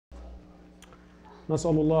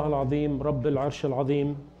نسأل الله العظيم رب العرش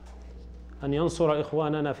العظيم أن ينصر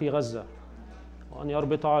إخواننا في غزة وأن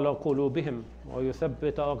يربط على قلوبهم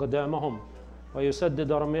ويثبت أقدامهم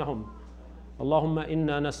ويسدد رميهم. اللهم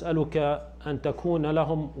إنا نسألك أن تكون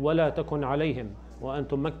لهم ولا تكن عليهم، وأن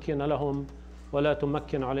تمكن لهم ولا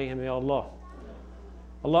تمكن عليهم يا الله.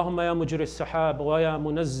 اللهم يا مجري السحاب ويا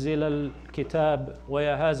منزل الكتاب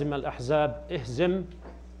ويا هازم الأحزاب اهزم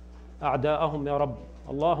أعداءهم يا رب.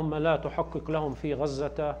 اللهم لا تحقق لهم في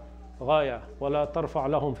غزة غاية ولا ترفع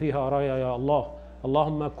لهم فيها راية يا الله.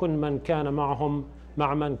 اللهم كن من كان معهم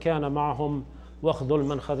مع من كان معهم واخذل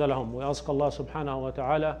من خذلهم. We ask Allah subhanahu wa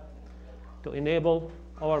ta'ala to enable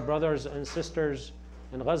our brothers and sisters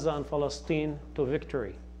in Gaza and Palestine to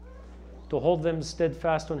victory, to hold them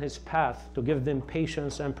steadfast on His path, to give them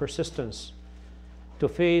patience and persistence, to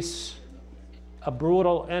face a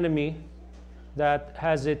brutal enemy that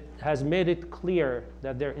has made it clear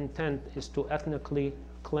that their intent is to ethnically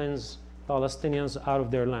cleanse Palestinians out of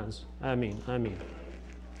their lands. Ameen, ameen.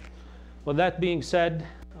 With that being said,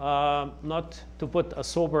 not to put a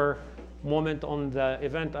sober moment on the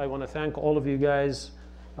event, I want to thank all of you guys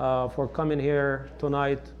for coming here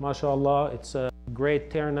tonight. MashaAllah, it's a great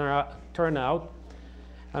turnout.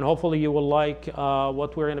 And hopefully you will like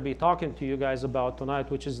what we're going to be talking to you guys about tonight,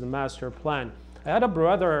 which is the master plan. I had a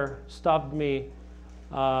brother stop me,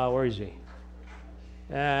 where is he?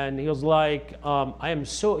 And he was like, I am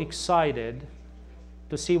so excited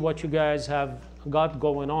to see what you guys have got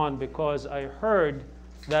going on, because I heard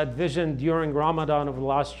that vision during Ramadan of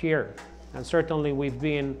last year. And certainly we've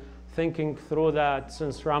been thinking through that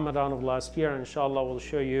since Ramadan of last year. Inshallah, we'll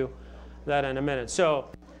show you that in a minute. So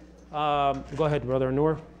go ahead, Brother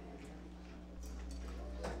Noor.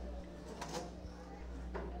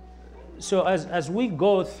 So as we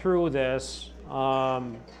go through this, I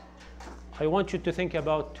want you to think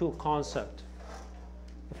about two concepts.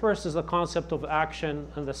 The first is the concept of action,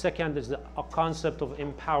 and the second is a concept of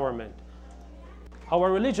empowerment.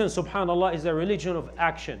 Our religion, subhanAllah, is a religion of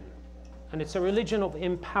action, and it's a religion of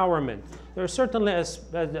empowerment. There's certainly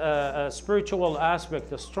a spiritual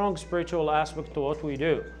aspect, a strong spiritual aspect to what we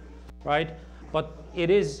do, right? But it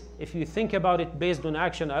is, if you think about it based on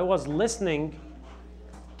action. I was listening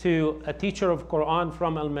to a teacher of Quran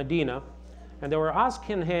from Al-Madinah, and they were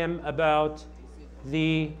asking him about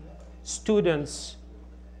the students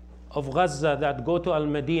of Gaza that go to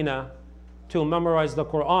Al-Madinah to memorize the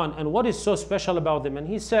Quran, and what is so special about them. And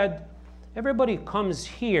he said, everybody comes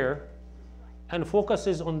here and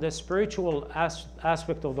focuses on the spiritual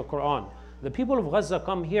aspect of the Quran. The people of Gaza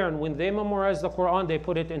come here, and when they memorize the Quran, they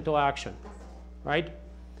put it into action, right?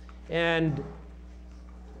 And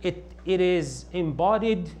it is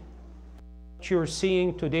embodied what you're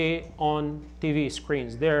seeing today on TV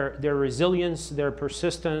screens. Their resilience, their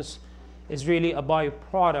persistence is really a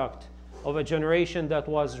byproduct of a generation that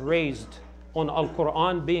was raised on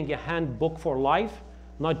Al-Quran being a handbook for life,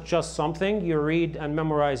 not just something you read and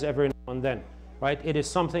memorize every now and then, right? It is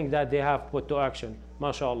something that they have put to action,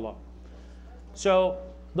 mashallah. So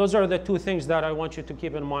those are the two things that I want you to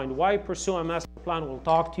keep in mind. Why pursue a master plan? We'll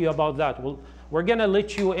talk to you about that. We're going to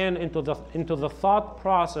let you into the thought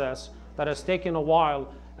process that has taken a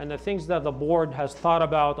while, and the things that the board has thought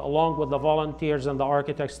about, along with the volunteers and the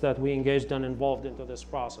architects that we engaged and involved into this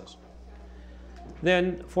process.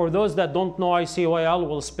 Then for those that don't know ICYL,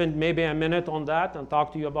 we'll spend maybe a minute on that and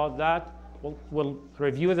talk to you about that. We'll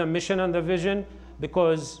review the mission and the vision,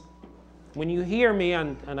 because when you hear me,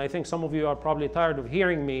 and I think some of you are probably tired of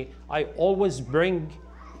hearing me, I always bring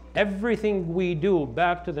everything we do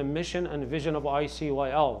back to the mission and vision of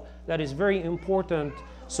ICYL. That is very important,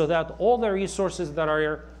 so that all the resources that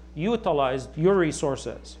are utilized, your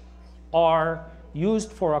resources, are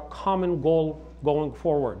used for a common goal going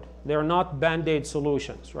forward. They're not band-aid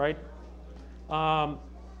solutions, right?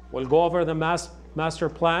 We'll go over the master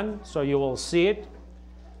plan, so you will see it.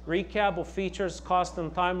 Recap of features, cost,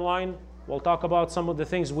 and timeline. We'll talk about some of the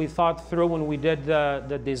things we thought through when we did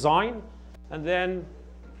the design. And then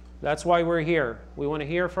that's why we're here. We want to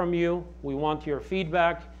hear from you. We want your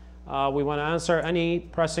feedback. We want to answer any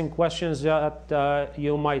pressing questions that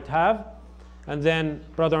you might have. And then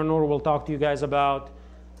Brother Noor will talk to you guys about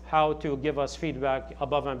how to give us feedback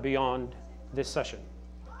above and beyond this session.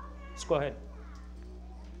 Let's go ahead.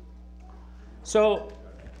 So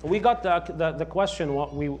we got the question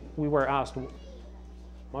what we were asked.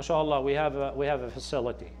 MashaAllah, we have a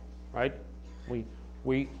facility, right?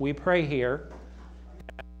 We pray here,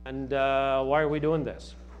 and why are we doing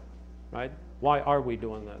this, right? Why are we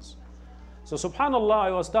doing this? So subhanAllah,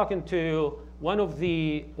 I was talking to one of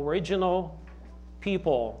the original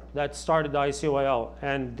people that started ICYL,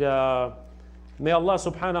 and May Allah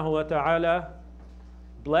subhanahu wa ta'ala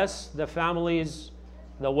bless the families,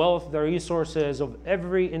 the wealth, the resources of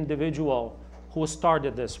every individual who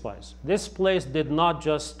started this place. This place did not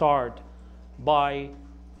just start by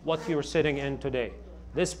what you're sitting in today.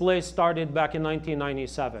 This place started back in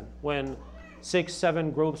 1997 when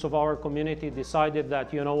 6-7 groups of our community decided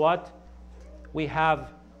that, you know what, we have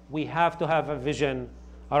to have a vision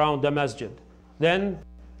around the masjid. Then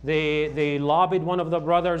they lobbied one of the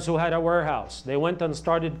brothers who had a warehouse. They went and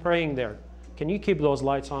started praying there. Can you keep those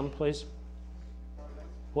lights on, please?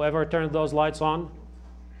 Whoever turned those lights on?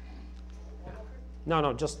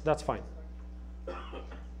 No, just that's fine.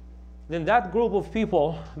 Then that group of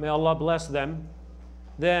people, may Allah bless them,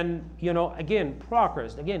 then, you know, again,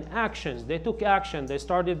 progress, again, actions. They took action. They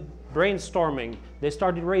started brainstorming. They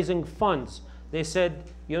started raising funds. They said,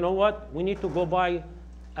 you know what, we need to go buy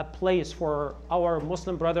a place for our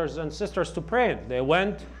Muslim brothers and sisters to pray in. They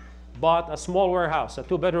went, bought a small warehouse, a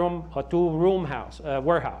two-room house,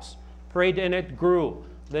 warehouse, prayed in it, grew.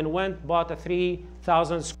 Then went, bought a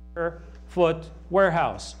 3,000 square foot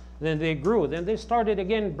warehouse. Then they grew. Then they started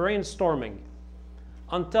again brainstorming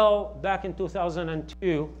until back in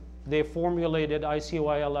 2002, they formulated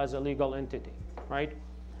ICYL as a legal entity, right?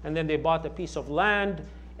 And then they bought a piece of land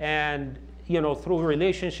and, you know, through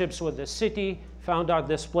relationships with the city, found out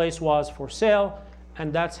this place was for sale,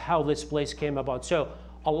 and that's how this place came about. So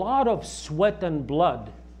a lot of sweat and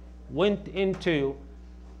blood went into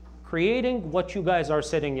creating what you guys are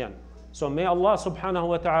sitting in. So may Allah subhanahu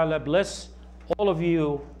wa ta'ala bless all of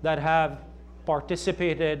you that have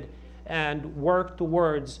participated and worked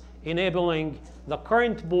towards enabling the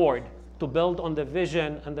current board to build on the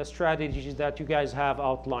vision and the strategies that you guys have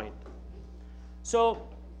outlined. So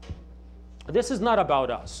this is not about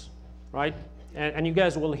us, right? And you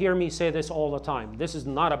guys will hear me say this all the time. This is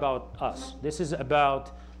not about us. This is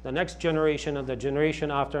about the next generation and the generation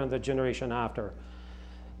after and the generation after.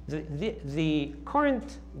 The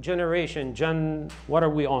current generation, what are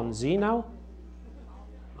we on, Z now?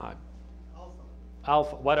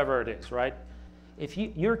 Alpha, whatever it is, right? If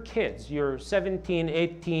your kids, your 17,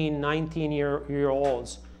 18,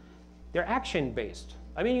 19-year-olds, they're action-based.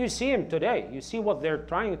 I mean, you see them today. You see what they're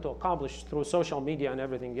trying to accomplish through social media and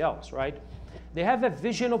everything else, right? They have a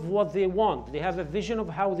vision of what they want. They have a vision of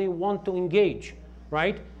how they want to engage,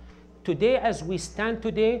 right? Today, as we stand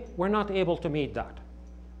today, we're not able to meet that,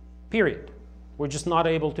 period. We're just not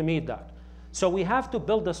able to meet that. So we have to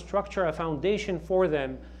build a structure, a foundation for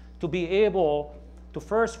them to be able to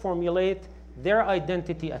first formulate their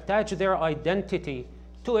identity, attach their identity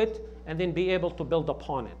to it, and then be able to build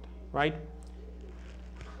upon it, right?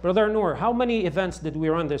 Brother Noor, how many events did we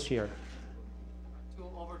run this year?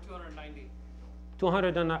 Over 290.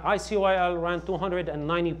 ICYL ran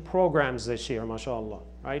 290 programs this year, mashallah,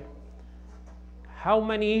 right? How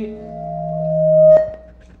many,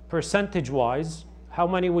 percentage-wise, how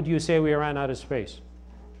many would you say we ran out of space?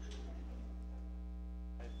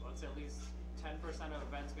 Let's say at least 10% of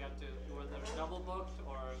events we had to, whether double booked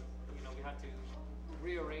or, you know, we had to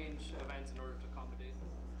rearrange events in order to accommodate.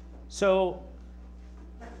 So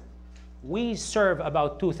we serve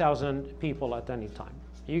about 2,000 people at any time.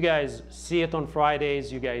 You guys see it on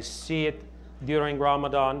Fridays, you guys see it during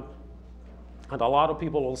Ramadan, and a lot of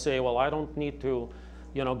people will say, well, I don't need to,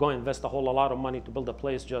 you know, go invest a lot of money to build a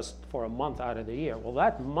place just for a month out of the year. Well,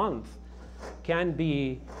 that month can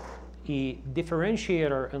be a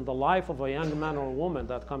differentiator in the life of a young man or woman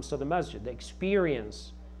that comes to the masjid. The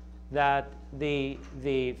experience that they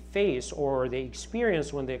face or they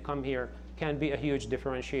experience when they come here can be a huge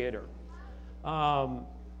differentiator.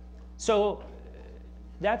 So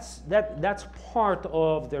that's part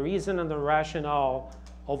of the reason and the rationale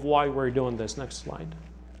of why we're doing this. Next slide.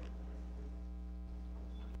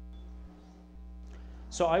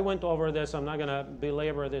 So I went over this. I'm not going to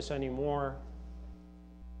belabor this anymore.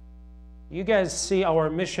 You guys see our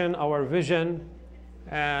mission, our vision,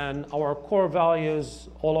 and our core values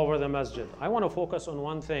all over the masjid. I want to focus on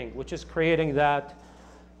one thing, which is creating that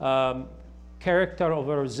character of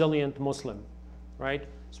a resilient Muslim, right?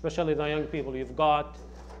 Especially the young people. You've got,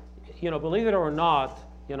 you know, believe it or not,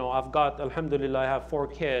 you know, I've got, alhamdulillah, I have 4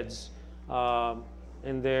 kids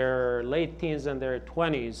in their late teens and their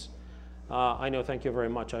 20s. I know, thank you very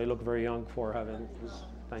much. I look very young for having,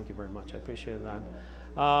 thank you very much. I appreciate that.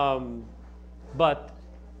 But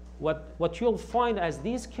what you'll find as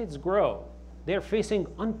these kids grow, they're facing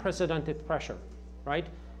unprecedented pressure, right?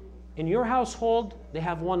 In your household, they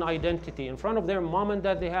have one identity. In front of their mom and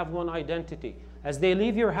dad, they have one identity. As they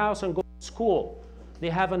leave your house and go to school, they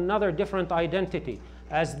have another different identity.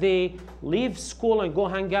 As they leave school and go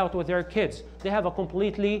hang out with their kids, they have a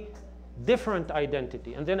completely different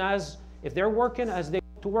identity. And then if they're working, as they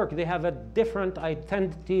go to work, they have a different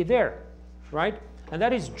identity there, right? And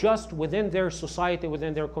that is just within their society,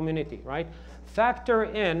 within their community, right? Factor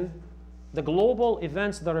in the global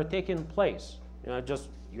events that are taking place.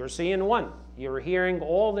 You're seeing one. You're hearing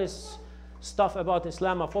all this stuff about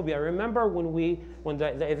Islamophobia. Remember when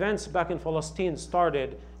the events back in Palestine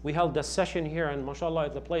started, we held a session here, and mashallah,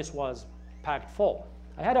 the place was packed full.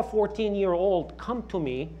 I had a 14-year-old come to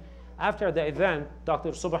me after the event. Dr.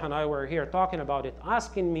 Subh and I were here talking about it,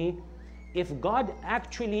 asking me if God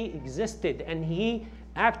actually existed and he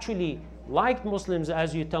actually liked Muslims,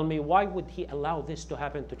 as you tell me, why would he allow this to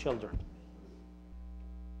happen to children?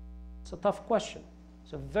 It's a tough question.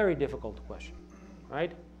 It's a very difficult question,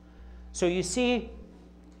 right? So you see,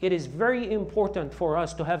 it is very important for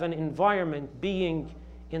us to have an environment being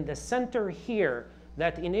in the center here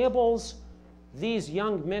that enables these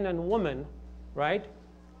young men and women, right,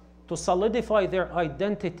 to solidify their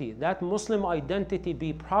identity, that Muslim identity,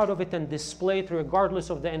 be proud of it and display it regardless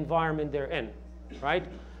of the environment they're in, right?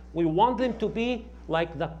 We want them to be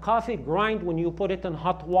like the coffee grind when you put it in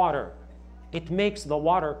hot water. It makes the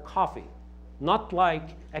water coffee. Not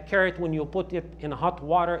like a carrot when you put it in hot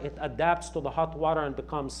water, it adapts to the hot water and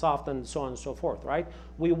becomes soft and so on and so forth, right?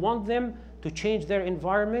 We want them to change their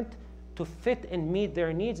environment to fit and meet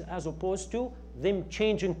their needs as opposed to them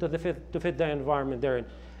changing to fit the environment they're in.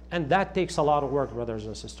 And that takes a lot of work, brothers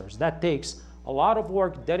and sisters. That takes a lot of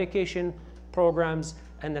work, dedication, programs,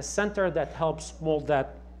 and a center that helps mold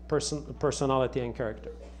that personality and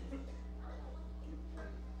character.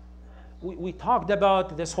 We talked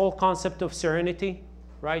about this whole concept of serenity,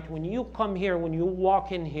 right? When you come here, when you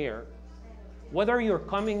walk in here, whether you're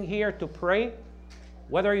coming here to pray,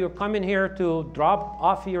 whether you're coming here to drop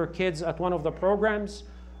off your kids at one of the programs,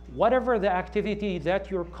 whatever the activity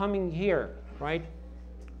that you're coming here, right?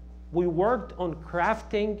 We worked on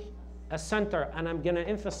crafting a center, and I'm going to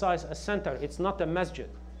emphasize a center. It's not a masjid,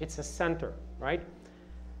 it's a center, right?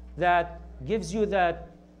 That gives you that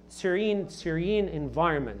serene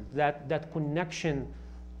environment, that connection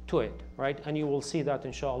to it, right? And you will see that,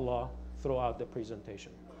 inshallah, throughout the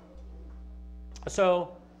presentation.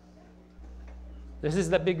 So this is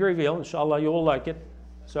the big reveal. Inshallah, you will like it.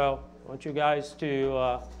 So I want you guys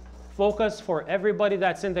to focus. For everybody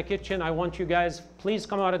that's in the kitchen, I want you guys, please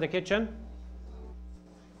come out of the kitchen.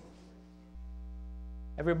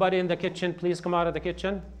 Everybody in the kitchen, please come out of the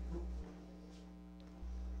kitchen.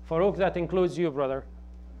 Farouk, that includes you, brother.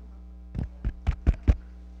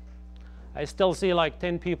 I still see like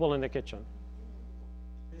 10 people in the kitchen.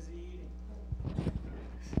 Busy eating.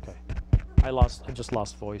 Okay. I just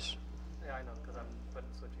lost voice. Yeah, I know, because I'm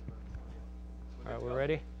switching. All right, we're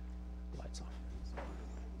ready? Lights off.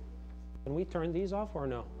 Can we turn these off or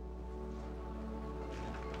no?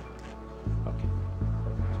 Okay.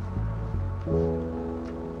 Perfect.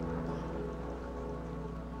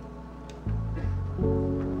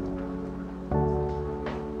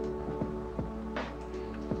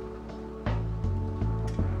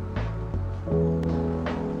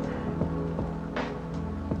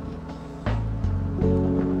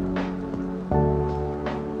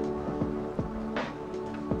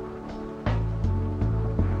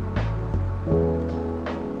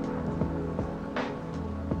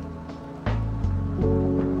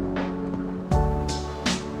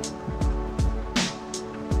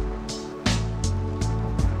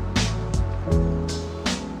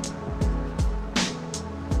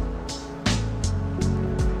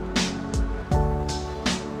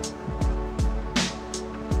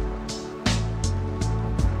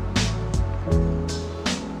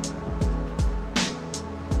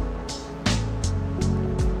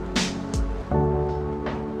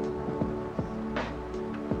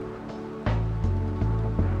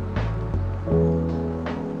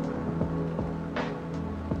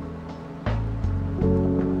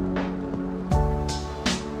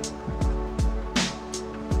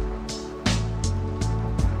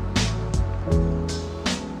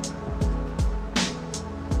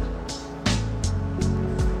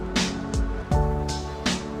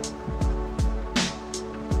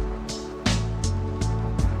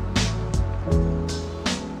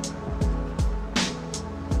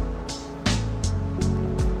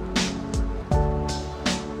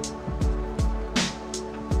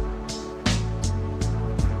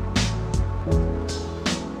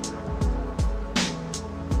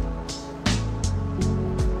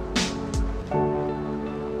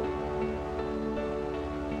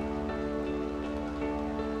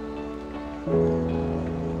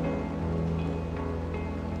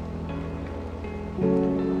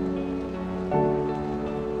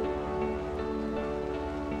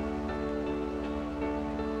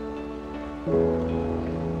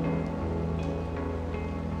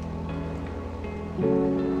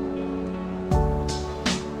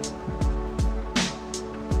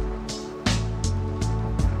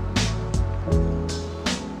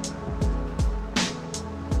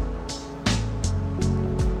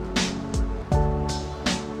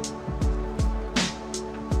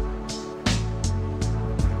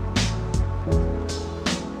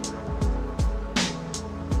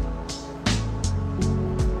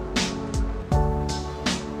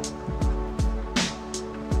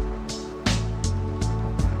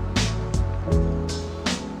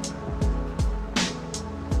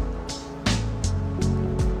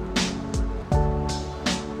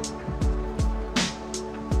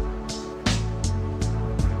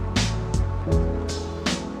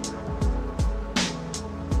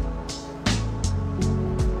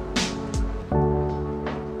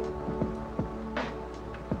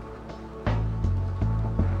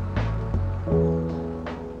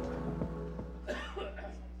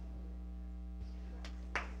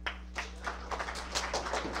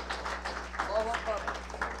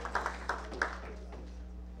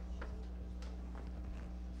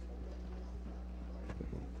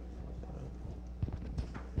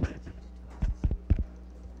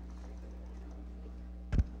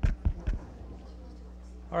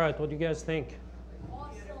 All right, what do you guys think?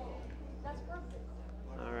 Awesome. That's perfect.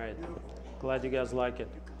 All right, glad you guys like it.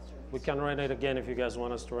 We can run it again if you guys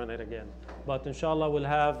want us to run it again. But inshallah, we'll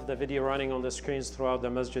have the video running on the screens throughout the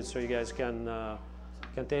masjid so you guys can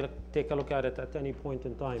take a look at it at any point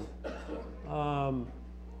in time.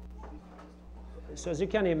 So as you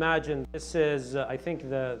can imagine, this is, I think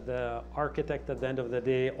the architect at the end of the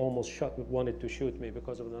day almost wanted to shoot me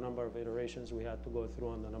because of the number of iterations we had to go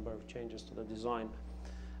through and the number of changes to the design.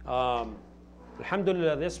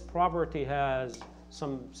 Alhamdulillah, this property has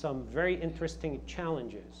some very interesting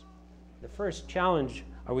challenges. The first challenge,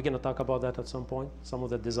 are we going to talk about that at some point? Some of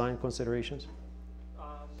the design considerations?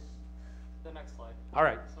 The next slide. All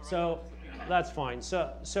right, so that's fine.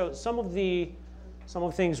 So some of the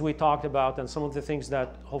things we talked about and some of the things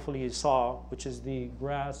that hopefully you saw, which is the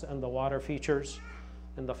grass and the water features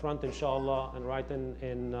in the front, inshallah, and right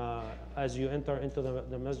in as you enter into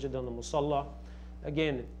the masjid and the musalla.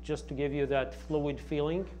 Again, just to give you that fluid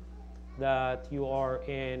feeling that you are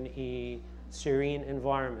in a serene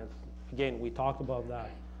environment. Again, we talked about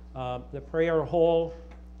that. The prayer hall,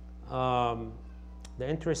 the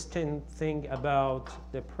interesting thing about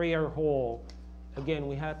the prayer hall, again,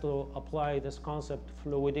 we had to apply this concept of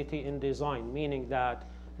fluidity in design, meaning that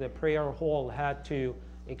the prayer hall had to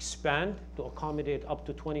expand to accommodate up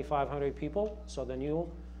to 2,500 people. So the new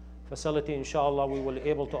facility, inshallah, we will be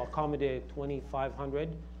able to accommodate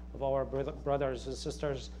 2,500 of our brothers and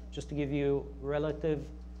sisters. Just to give you relative,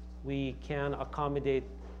 we can accommodate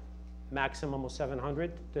maximum of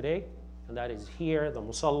 700 today, and that is here, the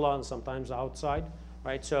musalla, and sometimes outside,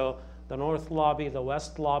 right? So the north lobby, the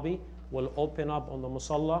west lobby will open up on the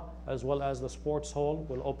musalla, as well as the sports hall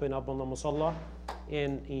will open up on the musalla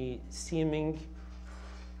in a seeming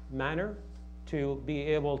manner to be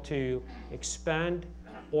able to expand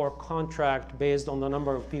or contract based on the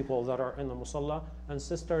number of people that are in the musalla. And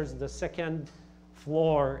sisters, the second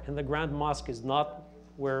floor in the Grand Mosque is not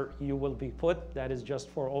where you will be put. That is just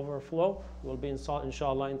for overflow. It will be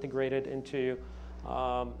inshallah integrated into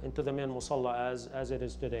the main musalla as it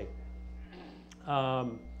is today.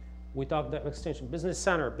 We talked the extension. Business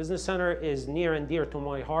center. Business center is near and dear to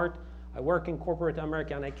my heart. I work in corporate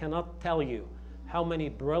America, and I cannot tell you how many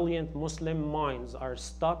brilliant Muslim minds are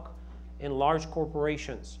stuck in large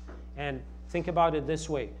corporations. And think about it this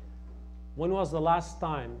way. When was the last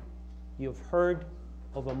time you've heard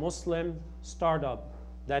of a Muslim startup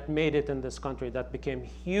that made it in this country, that became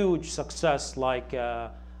huge success, like,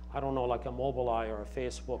 I don't know, like a Mobileye or a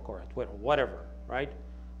Facebook or a Twitter, whatever, right?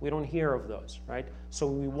 We don't hear of those, right? So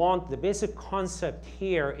we want, the basic concept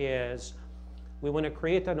here is we want to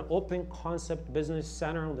create an open concept business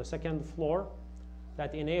center on the second floor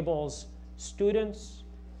that enables students,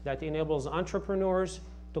 that enables entrepreneurs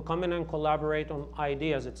to come in and collaborate on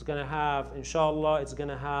ideas. It's going to have, inshallah, it's going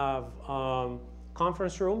to have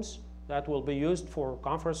conference rooms that will be used for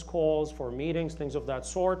conference calls, for meetings, things of that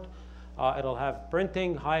sort. It'll have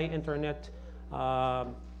printing, high-speed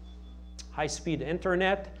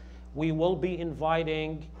internet. We will be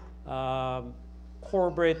inviting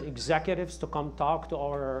corporate executives to come talk to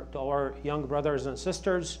our young brothers and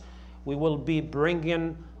sisters. We will be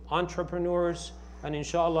bringing entrepreneurs, and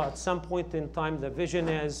inshallah, at some point in time, the vision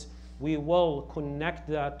is we will connect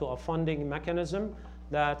that to a funding mechanism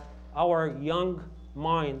that our young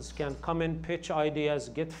minds can come and pitch ideas,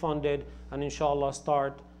 get funded, and inshallah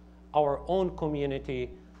start our own community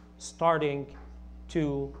starting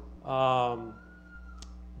to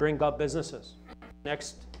bring up businesses.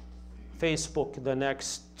 Next Facebook, the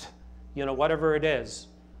next, whatever it is,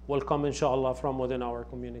 will come inshallah from within our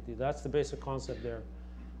community. That's the basic concept there.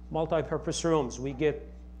 Multi-purpose rooms, we get,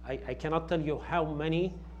 I cannot tell you how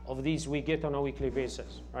many of these we get on a weekly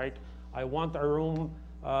basis, right? I want a room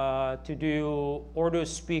to do Urdu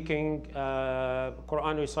speaking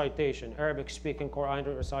Quran recitation, Arabic speaking Quran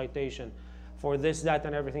recitation, for this, that,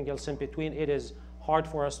 and everything else in between. It is hard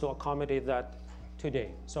for us to accommodate that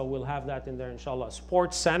today. So we'll have that in there, inshallah.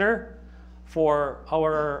 Sports center for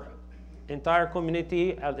our entire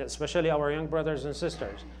community, especially our young brothers and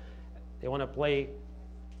sisters. They want to play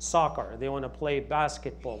soccer, they want to play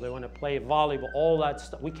basketball, they want to play volleyball, all that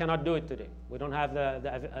stuff. We cannot do it today. We don't have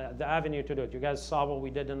the avenue to do it. You guys saw what we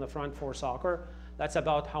did in the front for soccer. That's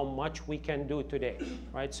about how much we can do today,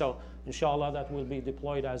 right? So inshallah, that will be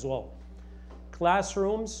deployed as well.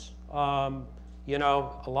 Classrooms, a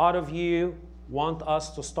lot of you want us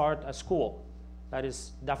to start a school. That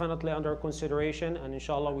is definitely under consideration, and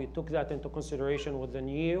inshallah, we took that into consideration with the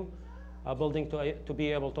new building to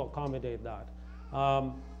be able to accommodate that.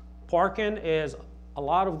 Parking is a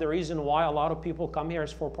lot of the reason why a lot of people come here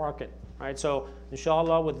is for parking, right? So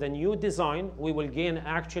inshallah, with the new design, we will gain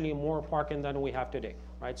actually more parking than we have today,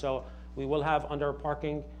 right? So we will have under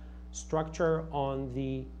parking structure on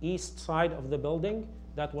the east side of the building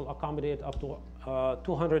that will accommodate up to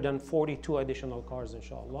 242 additional cars,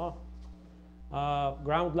 inshallah.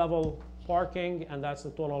 Ground level parking, and that's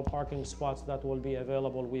the total parking spots that will be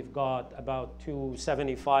available. We've got about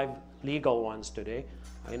 275 legal ones today.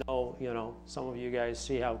 I know, some of you guys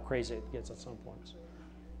see how crazy it gets at some points.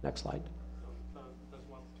 Next slide. There's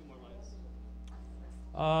two more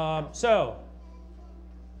lines. So,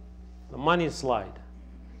 the money slide.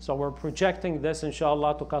 So we're projecting this,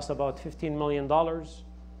 inshallah, to cost about $15 million.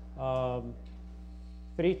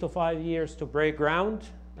 3 to 5 years to break ground.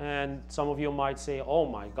 And some of you might say, oh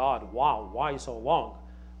my God, wow, why so long?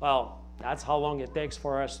 Well, that's how long it takes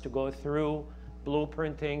for us to go through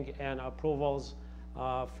blueprinting and approvals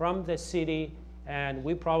from the city, and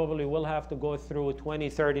we probably will have to go through 20,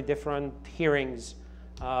 30 different hearings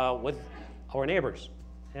with our neighbors.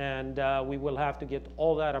 And we will have to get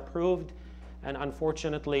all that approved, and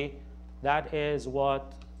unfortunately, that is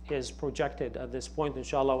what is projected at this point.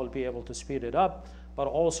 Inshallah, we'll be able to speed it up, but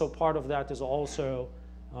also part of that is also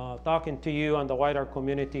talking to you and the wider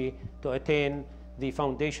community to attain the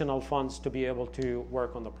foundational funds to be able to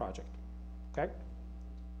work on the project. Okay?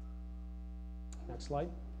 Next slide.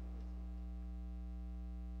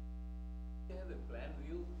 Do you have a plan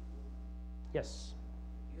view? Yes.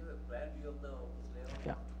 Do you have a plan view of the office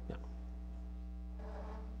layout?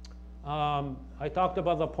 Yeah. I talked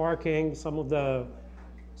about the parking, some of the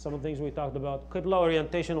things we talked about. Qibla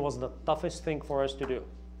orientation was the toughest thing for us to do,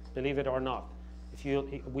 believe it or not.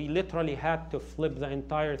 We literally had to flip the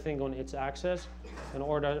entire thing on its axis in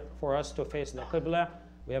order for us to face the Qibla.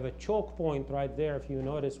 We have a choke point right there, if you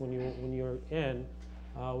notice when you're in,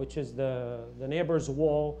 which is the neighbor's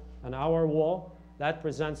wall and our wall. That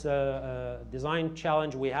presents a design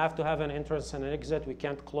challenge. We have to have an entrance and an exit. We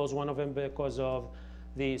can't close one of them because of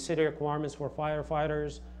the city requirements for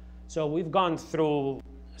firefighters. So we've gone through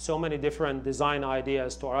so many different design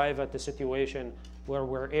ideas to arrive at the situation where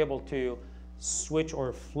we're able to switch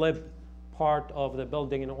or flip part of the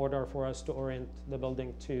building in order for us to orient the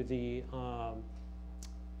building to the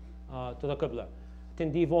Qibla.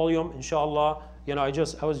 Attendee volume, inshallah. I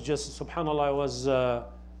was just, subhanAllah,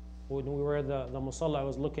 when we were at the Musalla, I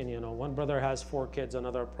was looking, one brother has 4 kids,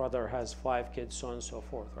 another brother has 5 kids, so on and so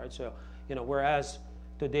forth, right? So, whereas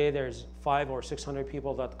today there's 500 or 600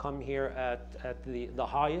 people that come here at the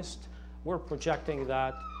highest, we're projecting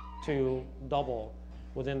that to double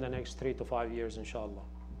within the next 3 to 5 years, inshallah.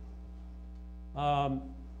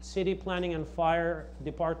 City planning and fire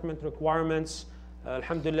department requirements.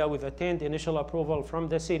 Alhamdulillah, we've attained initial approval from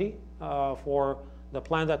the city for the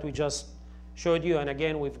plan that we just showed you. And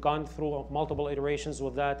again, we've gone through multiple iterations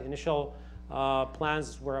with that. Initial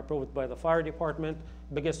plans were approved by the fire department.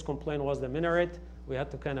 Biggest complaint was the minaret. We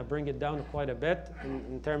had to kind of bring it down quite a bit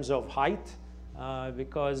in terms of height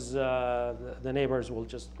because the neighbors will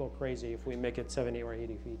just go crazy if we make it 70 or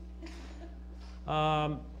 80 feet.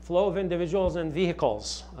 Flow of individuals and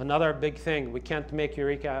vehicles, another big thing. We can't make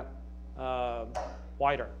Eureka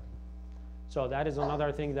wider. So that is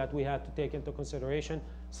another thing that we had to take into consideration.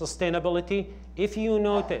 Sustainability. If you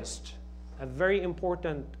noticed, a very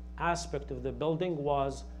important aspect of the building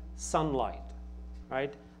was sunlight,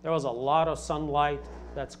 right? There was a lot of sunlight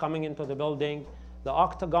that's coming into the building. The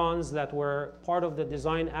octagons that were part of the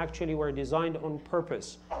design actually were designed on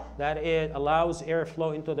purpose, that it allows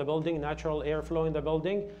airflow into the building, natural airflow in the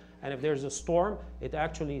building, and if there's a storm, it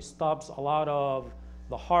actually stops a lot of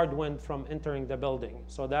the hard wind from entering the building.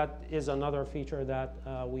 So that is another feature that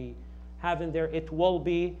we have in there. It will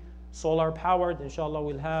be solar powered. Inshallah,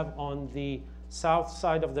 we'll have on the south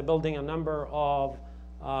side of the building a number of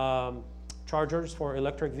chargers for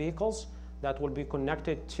electric vehicles that will be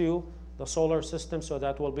connected to the solar system, so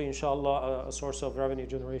that will be, inshallah, a source of revenue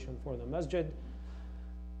generation for the masjid.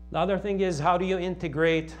 The other thing is, how do you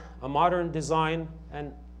integrate a modern design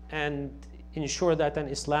and ensure that an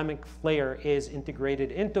Islamic flair is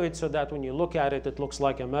integrated into it, so that when you look at it, it looks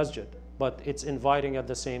like a masjid, but it's inviting at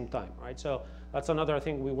the same time, right? So that's another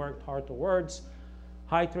thing we worked hard towards.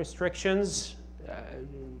 Height restrictions,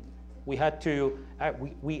 we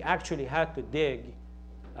actually had to dig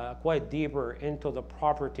quite deeper into the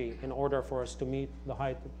property in order for us to meet the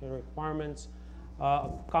height requirements.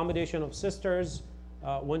 Accommodation of sisters,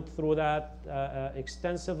 went through that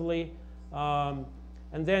extensively.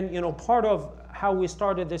 And then, part of how we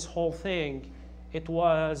started this whole thing, it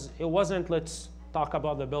wasn't let's talk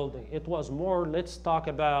about the building. It was more, let's talk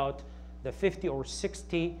about the 50 or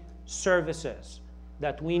 60 services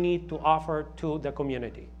that we need to offer to the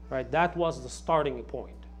community, right? That was the starting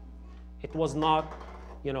point. It was not,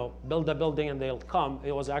 build a building and they'll come.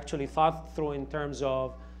 It was actually thought through in terms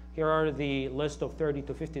of, here are the list of 30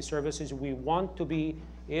 to 50 services we want to be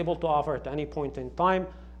able to offer at any point in time,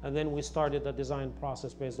 and then we started the design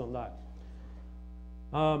process based on that.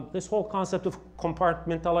 This whole concept of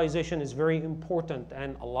compartmentalization is very important,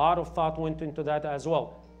 and a lot of thought went into that as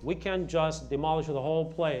well. We can't just demolish the whole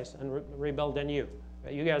place and rebuild anew.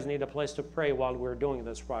 You guys need a place to pray while we're doing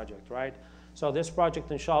this project, right? So this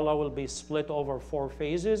project, inshallah, will be split over 4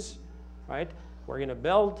 phases, right? We're going to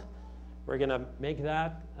build, we're going to make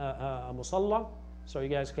that a musalla, so you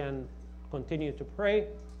guys can continue to pray,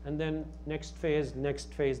 and then next phase,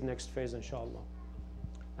 inshallah.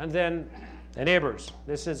 And then the neighbors.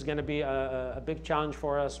 This is going to be a big challenge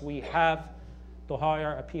for us. We have to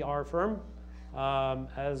hire a PR firm.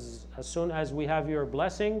 As soon as we have your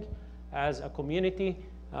blessing as a community,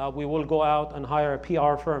 we will go out and hire a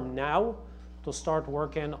PR firm now to start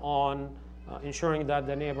working on ensuring that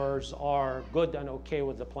the neighbors are good and okay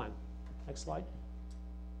with the plan. Next slide.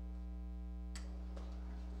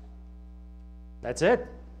 That's it.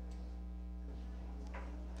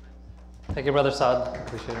 Thank you, Brother Saad.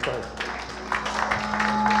 Appreciate it. Go ahead.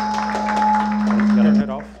 Turn it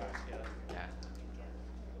off.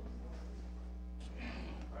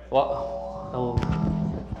 Well,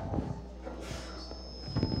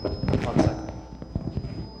 one second.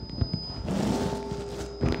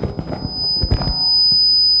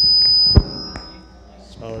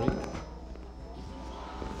 Sorry.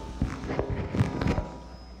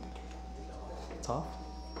 It's off.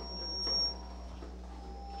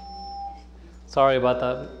 Sorry about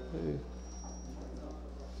that.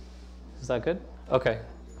 Is that good? Okay.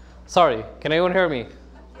 Sorry. Can anyone hear me?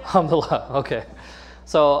 Alhamdulillah. Okay.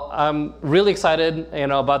 So I'm really excited,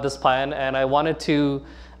 about this plan, and I wanted to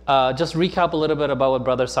just recap a little bit about what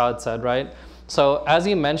Brother Saad said, right? So as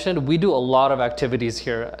he mentioned, we do a lot of activities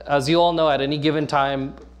here. As you all know, at any given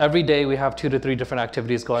time, every day we have 2 to 3 different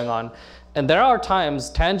activities going on. And there are times,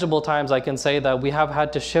 tangible times, I can say, that we have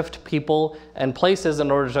had to shift people and places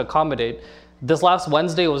in order to accommodate. This last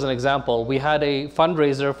Wednesday was an example. We had a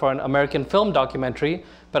fundraiser for an American film documentary,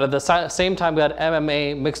 but at the same time we had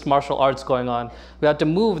MMA, mixed martial arts going on. We had to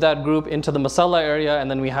move that group into the Masala area,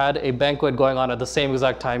 and then we had a banquet going on at the same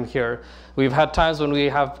exact time here. We've had times when we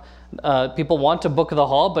have people want to book the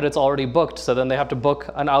hall, but it's already booked, so then they have to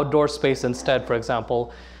book an outdoor space instead, for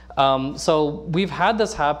example. So we've had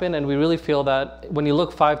this happen, and we really feel that when you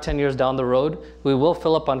look 5-10 years down the road, we will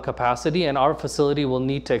fill up on capacity, and our facility will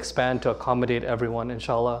need to expand to accommodate everyone,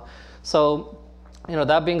 inshallah. So,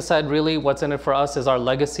 that being said, really what's in it for us is our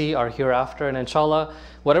legacy, our hereafter, and inshallah,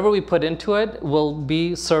 whatever we put into it will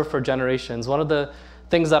be served for generations. One of the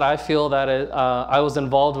things that I feel that I was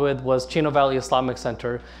involved with was Chino Valley Islamic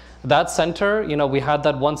Center. That center, we had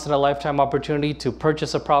that once-in-a-lifetime opportunity to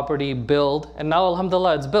purchase a property, build, and now,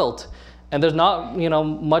 alhamdulillah, it's built. And there's not,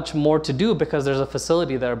 much more to do because there's a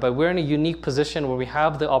facility there, but we're in a unique position where we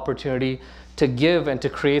have the opportunity to give and to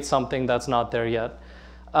create something that's not there yet.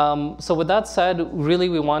 So with that said, really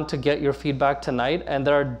we want to get your feedback tonight, and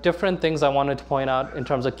there are different things I wanted to point out in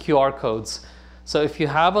terms of QR codes. So if you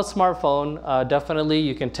have a smartphone, definitely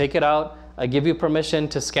you can take it out. I give you permission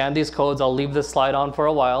to scan these codes. I'll leave this slide on for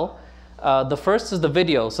a while. The first is the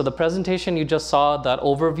video. So the presentation you just saw, that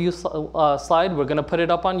overview slide, we're going to put it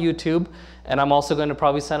up on YouTube. And I'm also going to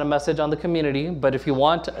probably send a message on the community. But if you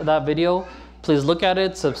want that video, please look at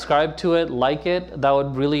it, subscribe to it, like it. That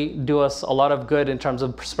would really do us a lot of good in terms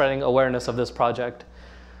of spreading awareness of this project.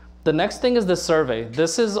 The next thing is the survey.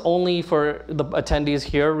 This is only for the attendees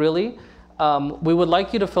here, really. We would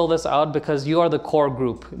like you to fill this out because you are the core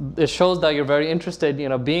group. It shows that you're very interested,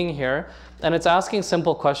 being here, and it's asking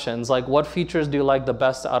simple questions like, what features do you like the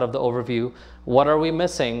best out of the overview? What are we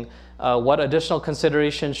missing? What additional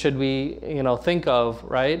considerations should we, think of,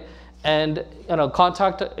 right? And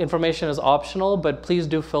contact information is optional, but please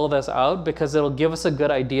do fill this out because it'll give us a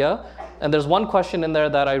good idea. And there's one question in there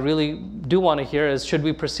that I really do want to hear is, should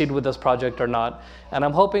we proceed with this project or not? And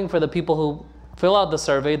I'm hoping for the people who fill out the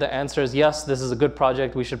survey, the answer is yes, this is a good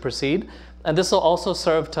project, we should proceed. And this will also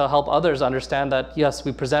serve to help others understand that yes,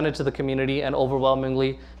 we presented to the community and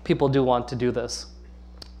overwhelmingly people do want to do this.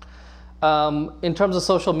 In terms of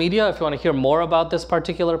social media, if you want to hear more about this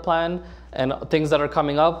particular plan and things that are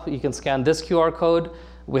coming up, you can scan this QR code.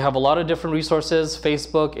 We have a lot of different resources,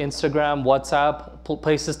 Facebook, Instagram, WhatsApp,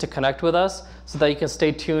 places to connect with us so that you can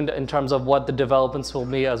stay tuned in terms of what the developments will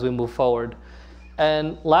be as we move forward.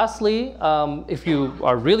 And lastly, if you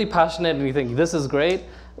are really passionate and you think this is great,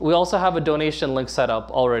 we also have a donation link set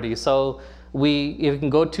up already. So you can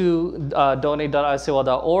go to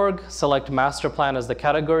donate.icyl.org, select master plan as the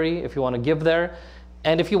category if you want to give there.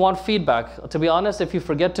 And if you want feedback, to be honest, if you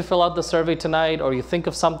forget to fill out the survey tonight or you think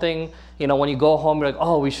of something, when you go home, you're like,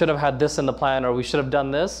 oh, we should have had this in the plan or we should have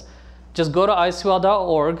done this, just go to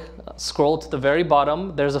ICYL.org, scroll to the very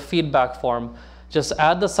bottom, there's a feedback form. Just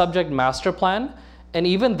add the subject master plan, and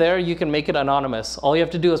even there you can make it anonymous. All you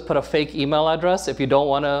have to do is put a fake email address if you don't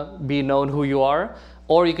want to be known who you are,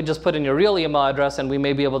 or you can just put in your real email address and we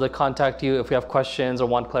may be able to contact you if we have questions or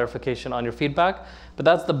want clarification on your feedback. But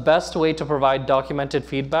that's the best way to provide documented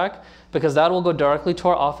feedback because that will go directly to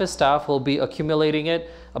our office staff. We'll be accumulating it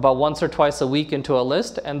about once or twice a week into a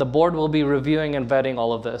list, and the board will be reviewing and vetting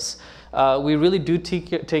all of this. We really do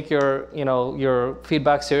take your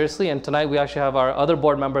feedback seriously, and tonight we actually have our other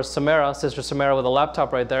board member, Sister Samara with a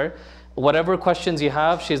laptop right there. Whatever questions you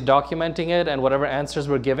have, she's documenting it and whatever answers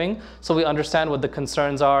we're giving, so we understand what the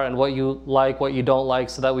concerns are and what you like, what you don't like,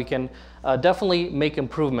 so that we can definitely make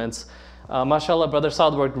improvements. Mashallah, Brother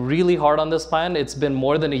Saad worked really hard on this plan. It's been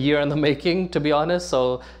more than a year in the making, to be honest,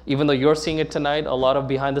 so even though you're seeing it tonight, a lot of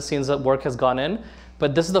behind the scenes work has gone in.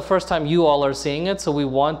 But this is the first time you all are seeing it, so we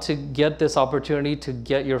want to get this opportunity to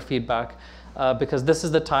get your feedback because this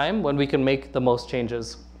is the time when we can make the most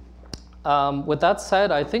changes. With that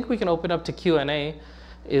said, I think we can open up to Q&A.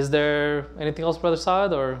 Is there anything else, Brother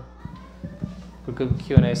Saad, or we're good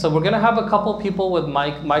Q&A? So we're going to have a couple people with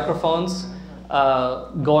microphones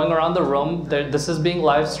going around the room. This is being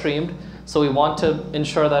live streamed, so we want to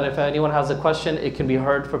ensure that if anyone has a question, it can be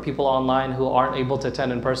heard for people online who aren't able to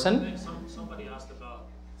attend in person.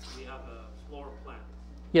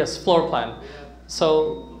 Yes, floor plan.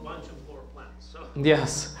 So A bunch of floor plans. So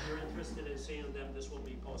yes. if you're interested in seeing them, this will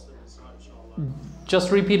be posted inshallah.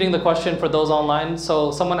 Just repeating the question for those online.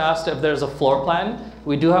 So someone asked if there's a floor plan.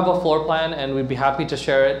 We do have a floor plan, and we'd be happy to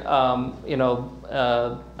share it,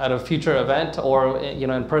 at a future event or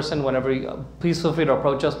in person. Whenever please feel free to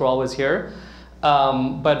approach us. We're always here.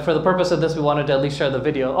 But for the purpose of this, we wanted to at least share the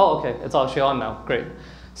video. Oh, okay, it's actually on now. Great.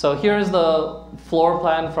 So here is the floor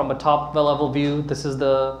plan from a top level view. This is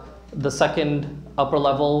the second upper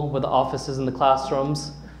level with the offices and the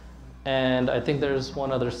classrooms. And I think there's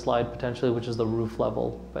one other slide potentially, which is the roof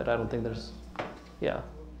level, but I don't think there's, yeah.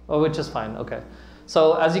 Oh, which is fine, okay.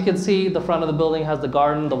 So as you can see, the front of the building has the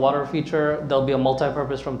garden, the water feature. There'll be a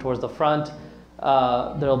multi-purpose room towards the front.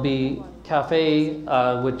 There'll be cafe,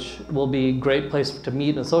 which will be a great place to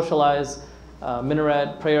meet and socialize.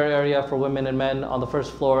 Minaret, prayer area for women and men on the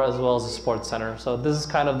first floor, as well as a sports center. So this is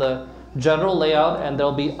kind of the general layout, and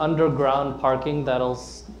there'll be underground parking that'll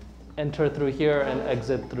enter through here and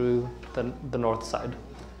exit through the north side.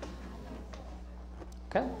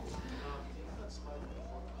 Okay.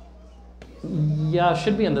 Yeah,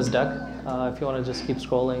 should be in this deck. If you want to just keep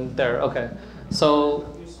scrolling there. Okay.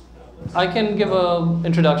 So I can give an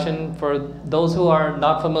introduction for those who are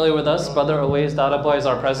not familiar with us. Brother Awais Dadaboy is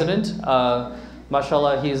our president.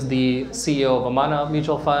 Mashallah, he's the CEO of Amana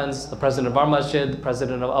Mutual Funds, the president of our masjid, the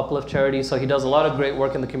president of Uplift Charity. So he does a lot of great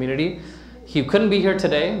work in the community. He couldn't be here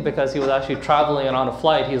today because he was actually traveling and on a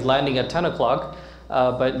flight. He's landing at 10 o'clock.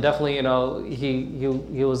 But definitely,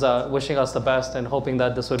 he was wishing us the best and hoping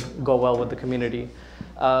that this would go well with the community.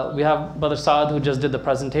 We have Brother Saad, who just did the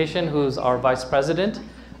presentation, who's our vice president.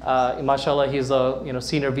 Mashallah, he's a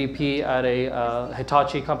senior VP at a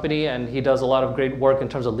Hitachi company, and he does a lot of great work in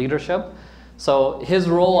terms of leadership. So his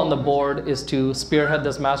role on the board is to spearhead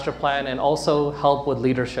this master plan and also help with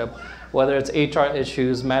leadership, whether it's HR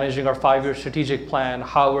issues, managing our 5-year strategic plan,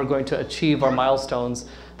 how we're going to achieve our milestones.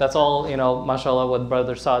 That's all, mashallah, what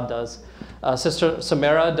Brother Saad does. Sister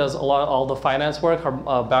Samira does all the finance work. Her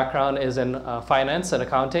background is in finance and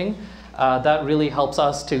accounting. That really helps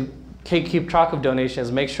us to keep track of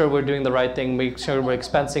donations, make sure we're doing the right thing, make sure we're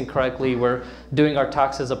expensing correctly, we're doing our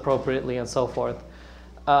taxes appropriately, and so forth.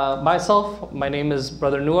 Myself, my name is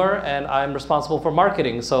Brother Noor, and I'm responsible for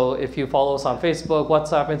marketing. So if you follow us on Facebook,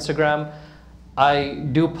 WhatsApp, Instagram, I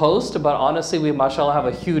do post, but honestly, we, mashallah, have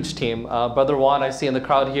a huge team. Brother Juan, I see in the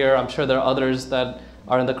crowd here. I'm sure there are others that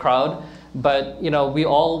are in the crowd. But we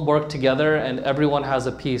all work together, and everyone has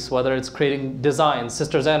a piece, whether it's creating designs.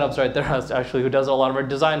 Sister Zainab's right there, actually, who does a lot of our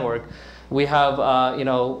design work. We have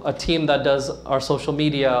a team that does our social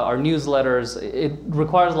media, our newsletters. It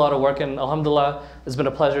requires a lot of work, and alhamdulillah, it's been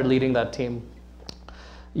a pleasure leading that team.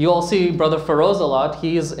 You all see Brother Feroz a lot.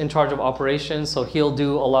 He's in charge of operations, so he'll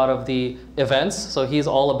do a lot of the events. So he's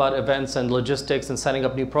all about events and logistics and setting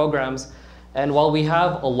up new programs. And while we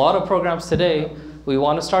have a lot of programs today, we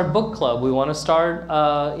want to start book club. We want to start,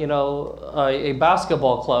 a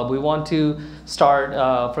basketball club. We want to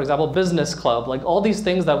start, for example, business club. Like all these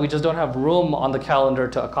things that we just don't have room on the calendar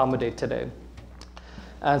to accommodate today.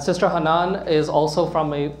 And Sister Hanan is also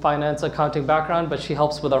from a finance accounting background, but she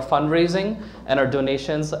helps with our fundraising and our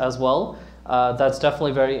donations as well. That's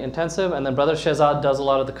definitely very intensive. And then Brother Shehzad does a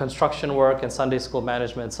lot of the construction work and Sunday school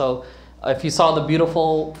management. So if you saw the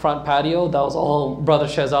beautiful front patio, that was all Brother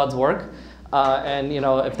Shehzad's work. And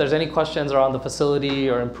if there's any questions around the facility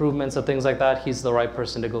or improvements or things like that, he's the right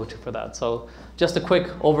person to go to for that. So just a quick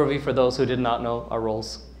overview for those who did not know our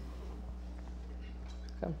roles.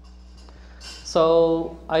 Okay.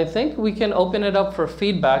 So I think we can open it up for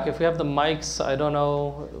feedback. If we have the mics, I don't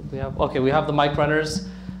know. We have the mic runners.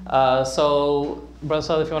 So Brother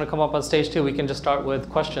Saad, if you want to come up on stage too, we can just start with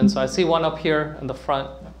questions. So I see one up here in the front.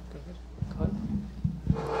 Go ahead.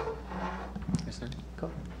 Yes, sir. Go.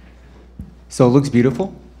 So it looks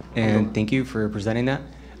beautiful, and thank you for presenting that.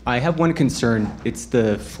 I have one concern. It's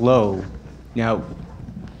the flow. Now,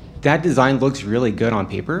 that design looks really good on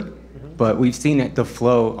paper, but we've seen the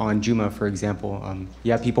flow on Juma, for example.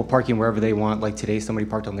 You have people parking wherever they want. Like today, somebody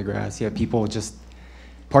parked on the grass. You have people just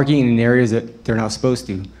parking in areas that they're not supposed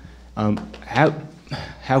to.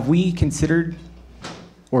 Have we considered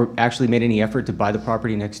or actually made any effort to buy the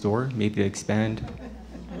property next door, maybe to expand?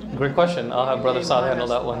 Great question. I'll have Brother Saad handle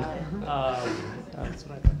that one.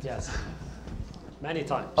 Yes, many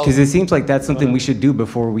times. Because it seems like that's something we should do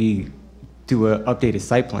before we do an updated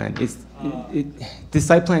site plan. This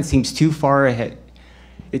site plan seems too far ahead.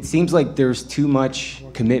 It seems like there's too much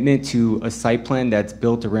commitment to a site plan that's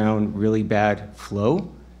built around really bad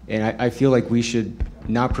flow. And I feel like we should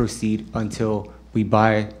not proceed until we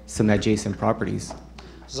buy some adjacent properties.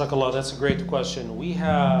 Jazakallah, that's a great question. We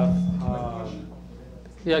have,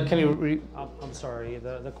 Yeah, can you I'm sorry,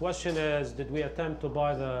 the question is, did we attempt to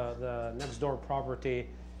buy the next door property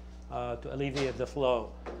to alleviate the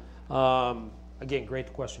flow? Again,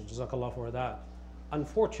 great question, Jazakallah for that.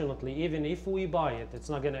 Unfortunately, even if we buy it, it's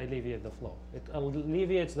not going to alleviate the flow. It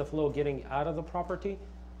alleviates the flow getting out of the property,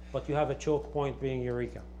 but you have a choke point being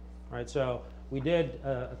Eureka, right? So we did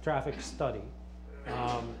a traffic study,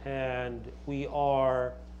 and we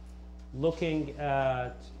are looking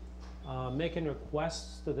at making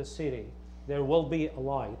requests to the city. There will be a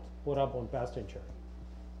light put up on Bastion Cherry.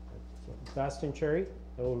 So Bastion Cherry,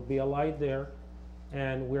 there will be a light there,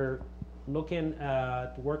 and we're looking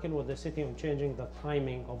at working with the city on changing the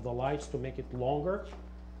timing of the lights to make it longer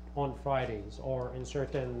on Fridays or in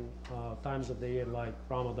certain times of the year like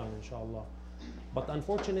Ramadan, inshallah. But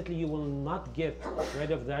unfortunately, you will not get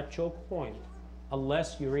rid of that choke point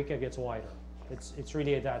unless Eureka gets wider. It's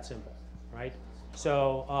really that simple, right?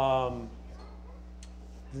 So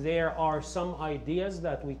there are some ideas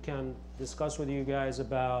that we can discuss with you guys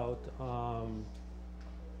about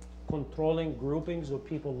controlling groupings of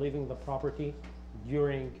people leaving the property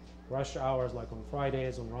during rush hours, like on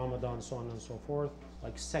Fridays, on Ramadan, so on and so forth,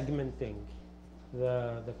 like segmenting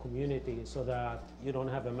the community so that you don't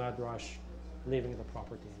have a mad rush leaving the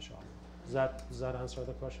property, inshallah. Does that answer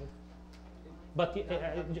the question? But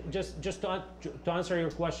just to answer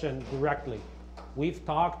your question directly, we've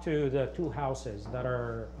talked to the two houses that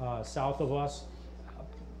are south of us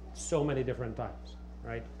so many different times,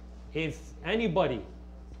 right? If anybody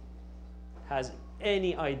has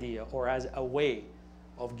any idea or has a way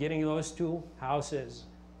of getting those two houses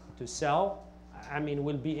to sell, I mean,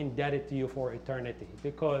 we'll be indebted to you for eternity,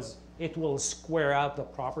 because it will square out the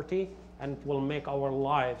property and it will make our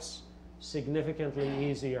lives significantly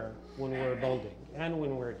easier when we're building and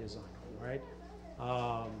when we're designing, right?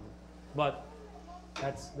 But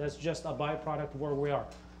that's just a byproduct where we are.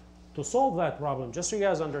 To solve that problem, just so you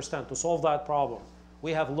guys understand, to solve that problem,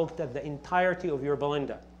 we have looked at the entirety of your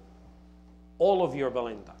Belinda, all of your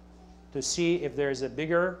Belinda, to see if there's a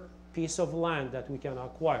bigger piece of land that we can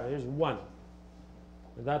acquire. There's one.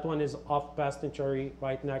 That one is off Pastonchery,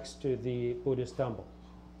 right next to the Buddhist temple.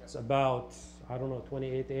 It's about, I don't know,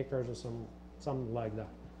 28 acres or something like that.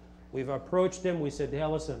 We've approached them. We said, hey,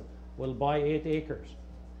 listen, we'll buy 8 acres.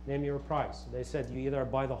 Name your price. They said, you either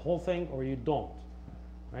buy the whole thing or you don't,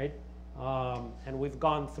 right? And we've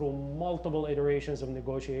gone through multiple iterations of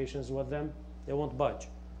negotiations with them. They won't budge.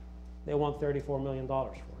 They want $34 million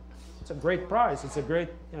for it. It's a great price. It's a great,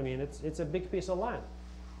 I mean, it's a big piece of land.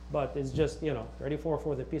 But it's just, you know, 34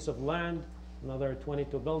 for the piece of land, another 20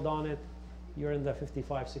 to build on it. You're in the $55,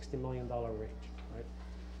 $60 million range,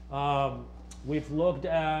 right? We've looked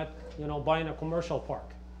at, you know, buying a commercial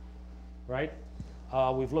park, right?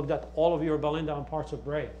 We've looked at all of your Belinda and parts of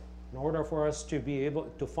Bray. In order for us to be able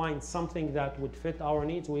to find something that would fit our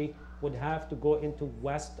needs, we would have to go into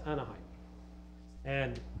West Anaheim.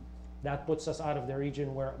 And that puts us out of the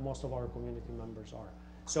region where most of our community members are.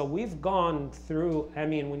 So we've gone through, I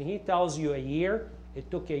mean, when he tells you a year, it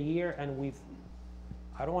took a year, and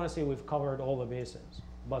I don't want to say we've covered all the bases,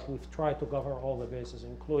 but we've tried to cover all the bases,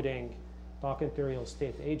 including talking to real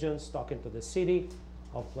estate agents, talking to the city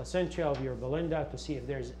of Placentia, of your Belinda, to see if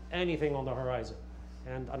there's anything on the horizon.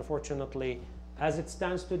 And unfortunately, as it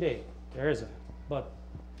stands today, there isn't. But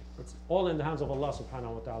it's all in the hands of Allah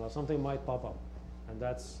subhanahu wa ta'ala. Something might pop up. And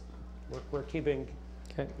that's, we're keeping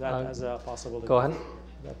that as a possibility. Go ahead.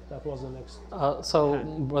 That was the next. So,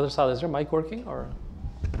 Brother Saleh, is your mic working, or?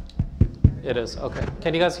 It is, okay.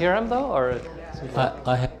 Can you guys hear him though, or?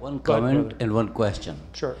 I have one comment and one question.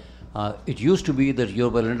 Sure. It used to be that your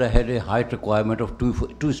Belinda had a height requirement of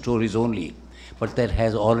two stories only, but that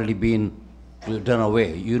has already been done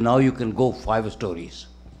away. Now you can go 5 stories.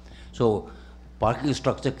 So parking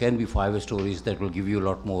structure can be 5 stories. That will give you a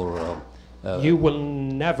lot more. You will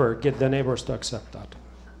never get the neighbors to accept that.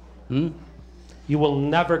 You will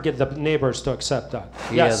never get the neighbors to accept that.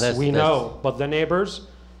 Yeah, yes, we know, but the neighbors,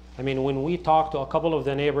 I mean, when we talked to a couple of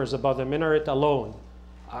the neighbors about the minaret alone,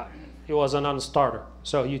 it was a non-starter.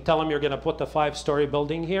 So you tell them you're going to put a 5-story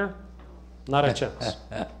building here? Not a chance.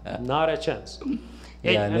 Not a chance.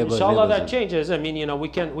 Yeah, and inshallah that changes. I mean, you know, we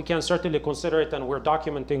can certainly consider it, and we're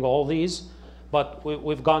documenting all these, but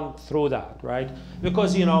we've gone through that, right?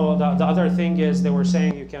 Because, you know, the other thing is they were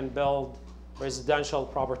saying you can build residential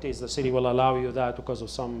properties. The city will allow you that because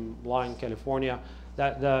of some law in California.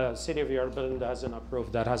 That the city of Belinda hasn't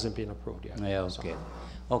approved. That hasn't been approved yet. Yeah, okay.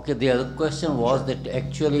 Okay, the other question was that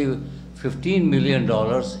actually $15 million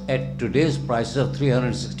at today's prices of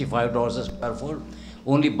 $365 a square foot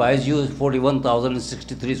only buys you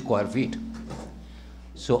 41,063 square feet.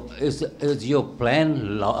 So is your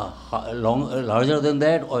plan larger than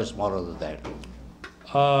that or smaller than that?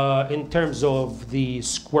 In terms of the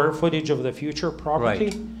square footage of the future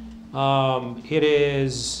property, it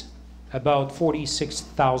is about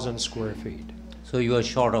 46,000 square feet. So you are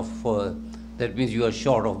short of, that means you are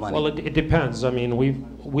short of money. Well, it depends. I mean,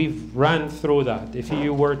 we've ran through that. If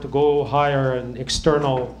you were to go hire an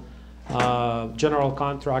external general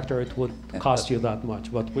contractor, it would cost you that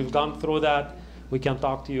much. But we've gone through that. We can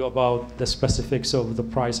talk to you about the specifics of the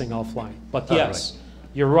pricing offline. But yes,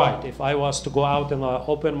 you're right. If I was to go out in the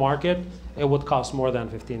open market, it would cost more than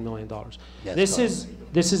 $15 million. Yes,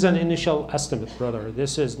 this is an initial estimate, brother.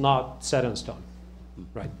 This is not set in stone.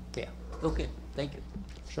 Right. Yeah. Okay. Thank you.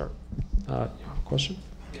 Sure. You have a question?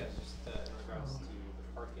 Yeah, just in regards to the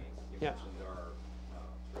parking. You mentioned there are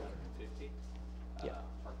 350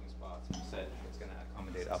 parking spots. You said it's going to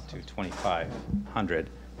accommodate up to 2,500.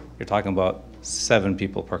 You're talking about 7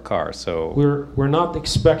 people per car. So we're not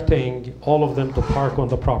expecting all of them to park on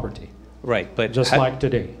the property. Right, but just like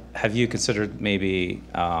today. Have you considered maybe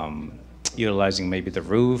utilizing maybe the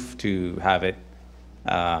roof to have it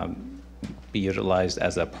be utilized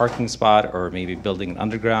as a parking spot, or maybe building an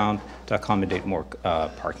underground to accommodate more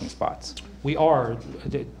parking spots? We are.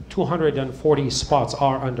 The 240 spots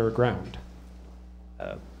are underground.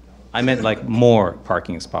 I meant like more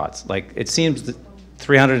parking spots. Like it seems that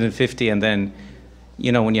 350, and then,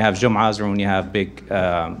 you know, when you have Jum'ahs or when you have big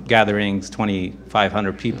gatherings,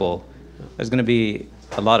 2,500 people, there's going to be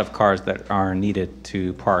a lot of cars that are needed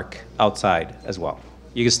to park outside as well.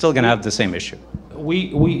 You're still going to have the same issue.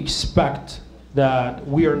 We expect that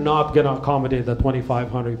we are not going to accommodate the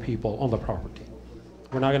 2,500 people on the property.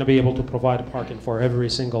 We're not going to be able to provide parking for every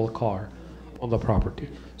single car on the property.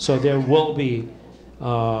 So there will be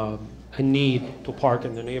a need to park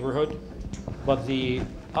in the neighborhood. But the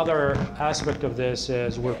other aspect of this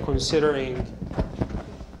is we're considering,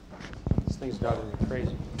 this thing's driving me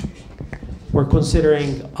crazy. We're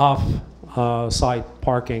considering off-site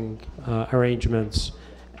parking arrangements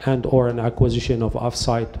and or an acquisition of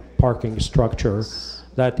off-site parking structure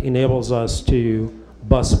that enables us to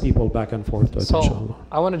bus people back and forth to it, inshallah. So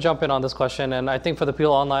I want to jump in on this question, and I think for the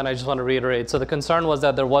people online, I just want to reiterate. So the concern was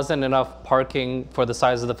that there wasn't enough parking for the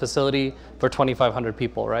size of the facility for 2,500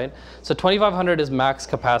 people, right? So 2,500 is max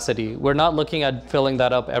capacity. We're not looking at filling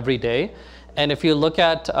that up every day. And if you look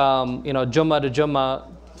at, Jummah to Jummah,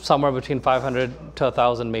 somewhere between 500 to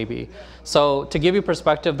 1,000 maybe. So to give you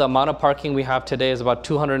perspective, the amount of parking we have today is about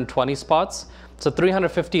 220 spots. So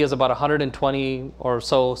 350 is about 120 or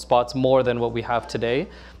so spots more than what we have today.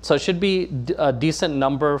 So it should be a decent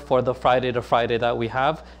number for the Friday to Friday that we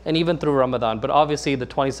have, and even through Ramadan. But obviously the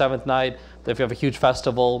 27th night, if you have a huge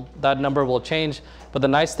festival, that number will change. But the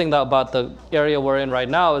nice thing about the area we're in right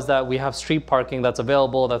now is that we have street parking that's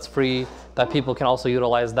available, that's free, that people can also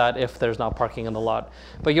utilize that if there's not parking in the lot.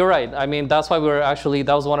 But you're right. I mean, that's why we were actually,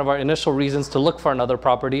 that was one of our initial reasons to look for another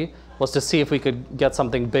property, was to see if we could get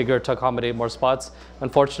something bigger to accommodate more spots.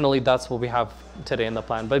 Unfortunately, that's what we have today in the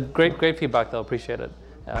plan. But great feedback though, appreciate it.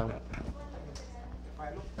 If I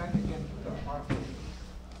look back again to the parking,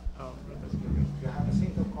 you have a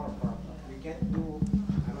single car park. You can't do,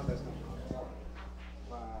 I know that's not conform,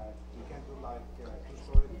 but you can do like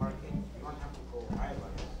two-story parking. You don't have to go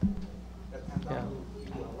high-rise. That can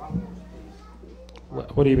give you a lot more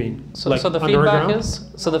space. What do you mean? So, like so the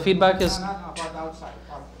feedback is, Not about outside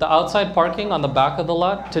parking. the outside parking on the back of the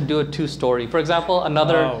lot to do a two-story. For example,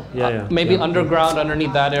 another, maybe underground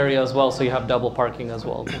underneath that area as well, so you have double parking as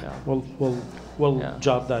well. Yeah. We'll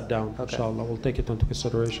jot that down, inshallah. We'll take it into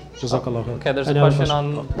consideration. Jazakallah khair. Okay, there's a question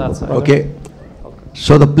on that side. Okay.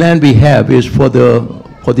 So the plan we have is for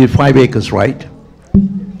the 5 acres, right?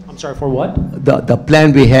 I'm sorry, for what? The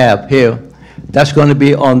plan we have here, that's going to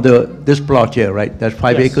be on this plot here, right? That's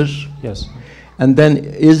 5 acres? Yes. And then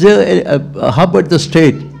is there, how about the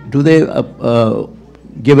state? Do they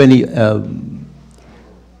give any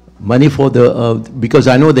money for the, because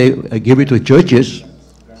I know they give it to churches,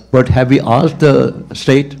 but have we asked the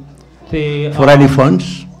state for any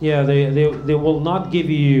funds? Yeah, they will not give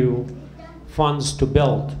you funds to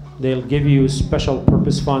build. They'll give you special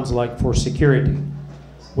purpose funds like for security,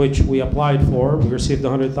 which we applied for. We received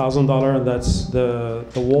 $100,000, and that's the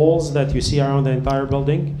walls that you see around the entire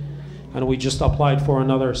building. And we just applied for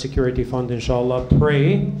another security fund, inshallah.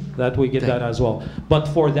 Pray that we get that as well. But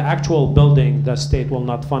for the actual building, the state will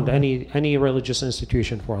not fund any religious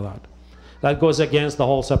institution for that. That goes against the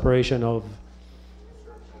whole separation of,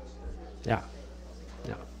 yeah.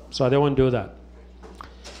 So they won't do that.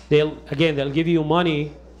 They'll give you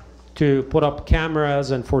money to put up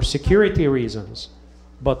cameras and for security reasons,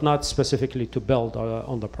 but not specifically to build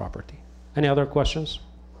on the property. Any other questions?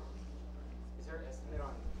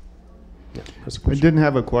 Yeah, I didn't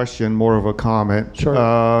have a question, more of a comment.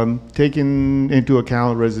 Sure. Taking into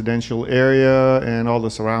account residential area and all the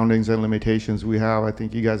surroundings and limitations we have, I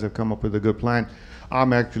think you guys have come up with a good plan.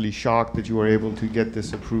 I'm actually shocked that you were able to get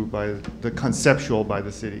this approved by the conceptual by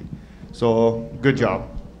the city. So good job.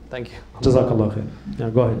 Thank you. Jazakallah khair. Yeah,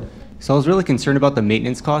 go ahead. So I was really concerned about the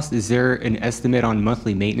maintenance cost. Is there an estimate on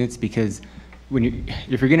monthly maintenance? Because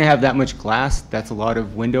if you're going to have that much glass, that's a lot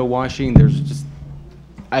of window washing. There's just,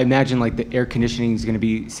 I imagine like the air conditioning is going to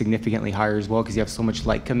be significantly higher as well because you have so much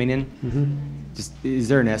light coming in. Just, is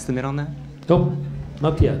there an estimate on that? Nope,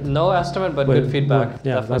 not yet. No estimate, but good feedback.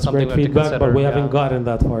 Yeah, that's great feedback, but we haven't gotten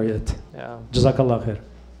that far yet. Yeah. Jazakallah khair.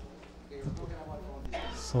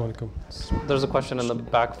 There's a question in the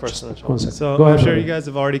back first. So I'm sure you guys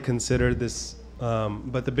have already considered this,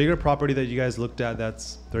 but the bigger property that you guys looked at,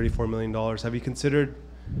 that's $34 million. Have you considered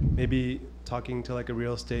maybe talking to like a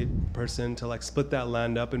real estate person to like split that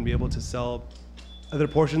land up and be able to sell other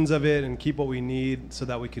portions of it and keep what we need so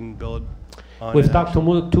that we can build on We've it? talked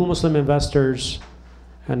to 2 Muslim investors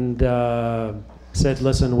and said,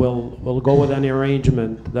 listen, we'll go with any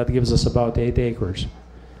arrangement that gives us about 8 acres.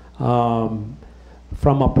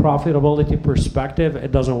 From a profitability perspective,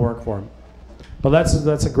 it doesn't work for them. But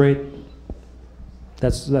that's a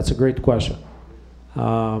great question.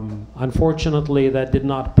 Unfortunately, that did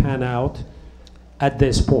not pan out at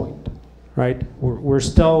this point, right? We're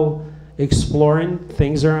still exploring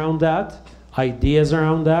things around that, ideas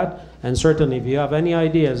around that, and certainly if you have any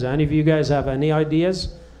ideas, any of you guys have any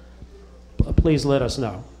ideas, please let us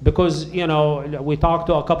know. Because, we talked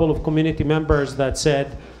to a couple of community members that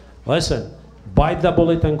said, listen, bite the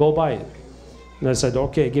bullet and go buy it. And I said,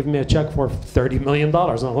 okay, give me a check for $30 million and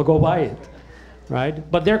I'll go buy it,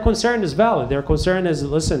 right? But their concern is valid. Their concern is,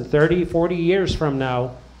 listen, 30, 40 years from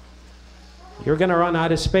now, you're going to run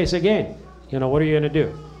out of space again. You know, what are you going to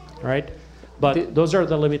do, right? But those are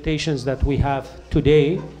the limitations that we have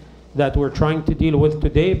today that we're trying to deal with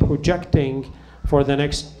today, projecting for the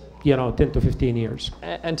next, 10 to 15 years.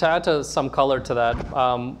 And to add to some color to that,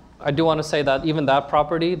 I do want to say that even that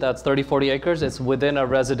property, that's 30, 40 acres, it's within a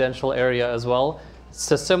residential area as well.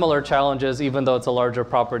 So similar challenges, even though it's a larger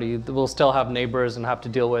property, we'll still have neighbors and have to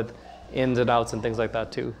deal with ins and outs and things like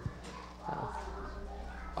that too.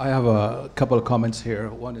 I have a couple of comments here.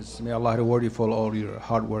 One is, may Allah reward you for all your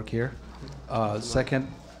hard work here. Second,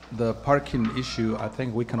 the parking issue, I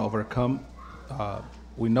think we can overcome.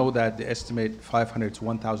 We know that they estimate 500 to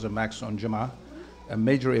 1,000 max on Jum'ah. And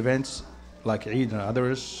major events like Eid and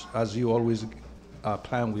others, as you always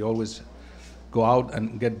plan, we always go out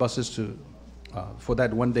and get buses to, for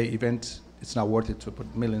that one-day event. It's not worth it to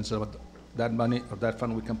put millions of that money or that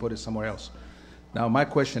fund. We can put it somewhere else. Now, my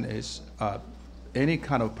question is, any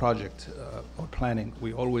kind of project or planning,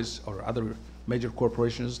 we always, or other major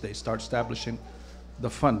corporations, they start establishing the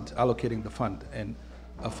fund, allocating the fund, and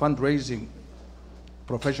a fundraising,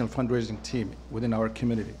 professional fundraising team within our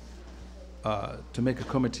community to make a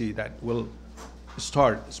committee that will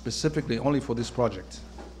start specifically only for this project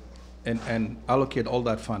and allocate all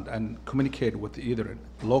that fund and communicate with either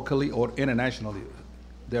locally or internationally.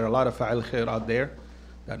 There are a lot of fa'il khair out there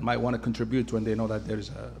that might want to contribute when they know that there is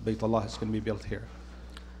a Bayt Allah is going to be built here.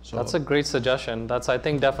 So that's a great suggestion. That's, I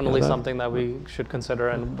think, definitely something that we should consider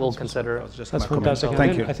and will consider. That's fantastic.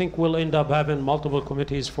 Thank you. I think we'll end up having multiple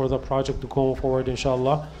committees for the project to go forward,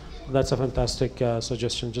 inshallah. That's a fantastic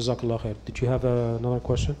suggestion. Jazakallah khair. Did you have another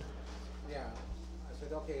question? Yeah. I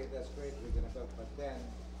said, okay, that's great, we're going to build, but then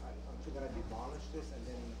aren't you going to demolish this and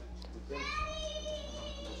then build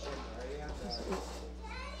in the same area?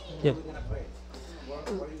 Yeah. We're going to pray.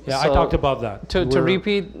 Yeah, So I talked about that. To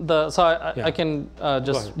repeat the, so Yeah. I can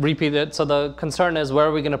just repeat it. So the concern is, where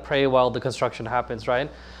are we going to pray while the construction happens, right?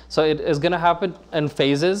 So it is going to happen in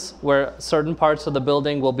phases where certain parts of the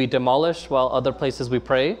building will be demolished while other places we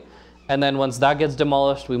pray. And then once that gets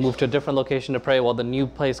demolished, we move to a different location to pray while the new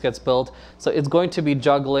place gets built. So it's going to be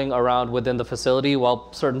juggling around within the facility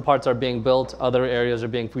while certain parts are being built, other areas are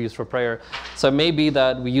being used for prayer. So it may be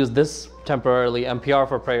that we use this temporarily, MPR,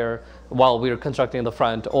 for prayer while we're constructing the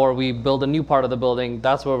front, or we build a new part of the building,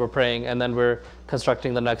 that's where we're praying, and then we're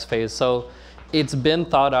constructing the next phase. So it's been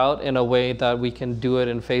thought out in a way that we can do it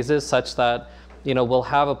in phases such that we'll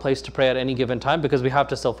have a place to pray at any given time, because we have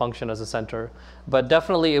to still function as a center. But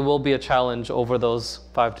definitely it will be a challenge over those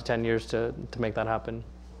 5 to 10 years to make that happen.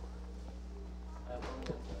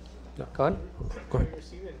 Yeah. Go ahead. Go ahead.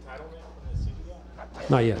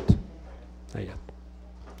 Not yet. Not yet.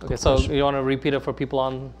 Okay, so you want to repeat it for people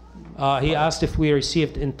on? He asked if we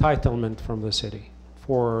received entitlement from the city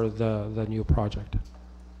for the new project.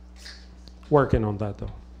 Working on that,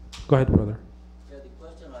 though. Go ahead, brother. Yeah, the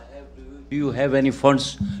question I have, do you have any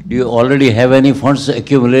funds? Do you already have any funds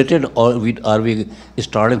accumulated, or are we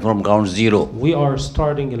starting from ground zero? We are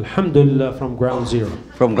starting, alhamdulillah, from ground zero.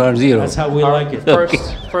 From ground zero. That's how we like it.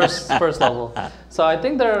 First level. So I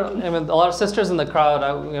think there are a lot of sisters in the crowd.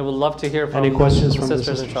 I would love to hear from Any questions from the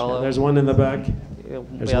sisters, sisters? inshallah. There's one in the back. We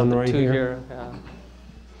There's have one the right two here. Yeah.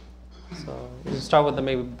 So we'll start with the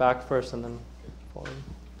maybe back first and then forward.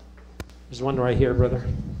 There's one right here, brother.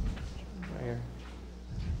 Right here.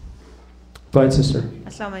 Go ahead, sister.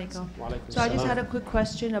 Assalamu alaikum. So I just had a quick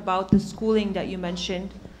question about the schooling that you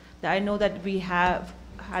mentioned. That I know that we have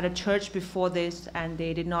had a church before this, and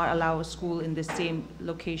they did not allow a school in the same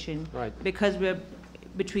location. Right. Because we're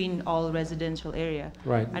between all residential area.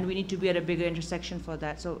 Right. And we need to be at a bigger intersection for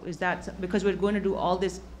that. So is that, because we're going to do all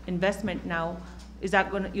this investment now, is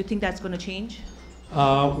that going to, you think that's going to change?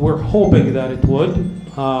 We're hoping that it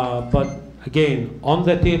would, but again, on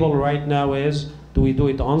the table right now is, do we do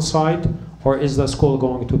it on-site, or is the school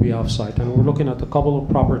going to be off-site? And we're looking at a couple of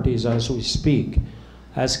properties as we speak,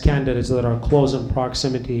 as candidates that are close in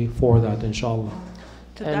proximity for that, inshallah.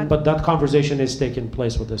 But that conversation is taking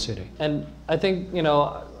place with the city. And I think,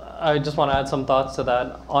 I just want to add some thoughts to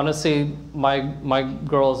that. Honestly, my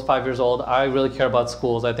girl is 5 years old. I really care about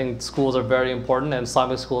schools. I think schools are very important, and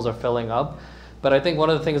Islamic schools are filling up. But I think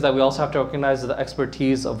one of the things that we also have to recognize is the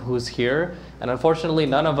expertise of who's here. And unfortunately,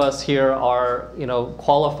 none of us here are,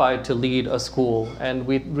 qualified to lead a school. And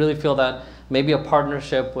we really feel that maybe a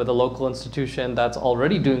partnership with a local institution that's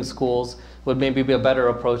already doing schools would maybe be a better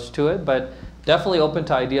approach to it. But definitely open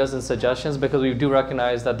to ideas and suggestions, because we do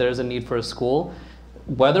recognize that there's a need for a school.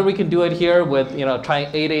 whether we can do it here with, trying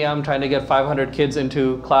 8 a.m., trying to get 500 kids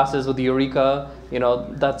into classes with Eureka,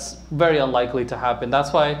 that's very unlikely to happen.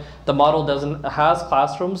 That's why the model has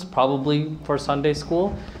classrooms probably for Sunday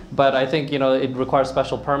school, but I think, it requires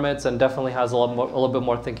special permits and definitely has a little bit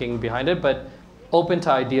more thinking behind it, but open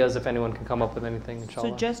to ideas if anyone can come up with anything, inshallah.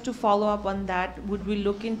 So just to follow up on that, would we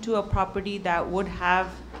look into a property that would have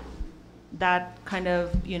that kind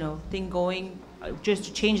of, thing going, just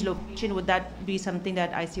to change location? Would that be something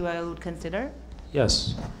that ICYL would consider?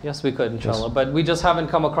 Yes. Yes, we could, inshallah. Yes. But we just haven't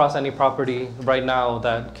come across any property right now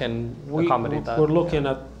that can accommodate that. We're looking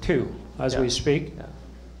at 2 as we speak. Yeah.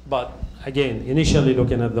 But again, initially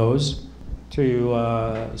looking at those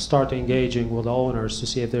to start engaging with the owners to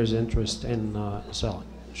see if there's interest in selling,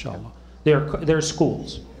 inshallah. They're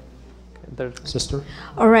schools. Sister?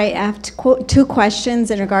 All right, I have 2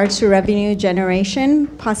 questions in regards to revenue generation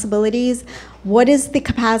possibilities. What is the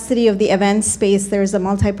capacity of the event space? There's a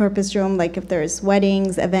multi-purpose room, like if there's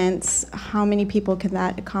weddings, events, how many people can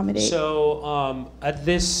that accommodate? So at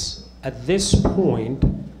this point,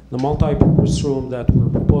 the multi-purpose room that we're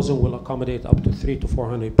proposing will accommodate up to 300 to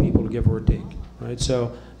 400 people, give or take, right?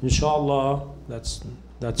 So inshallah, that's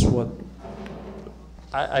what.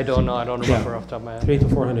 I don't know. I don't remember off the top of my head. 300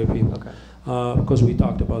 to 400 people. Okay. Because we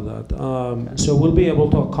talked about that. Okay. So we'll be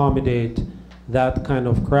able to accommodate that kind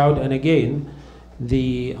of crowd. And again,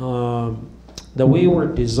 the way we're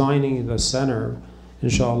designing the center,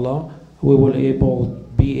 inshallah, we will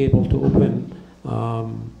be able to open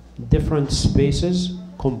different spaces,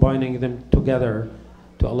 combining them together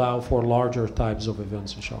to allow for larger types of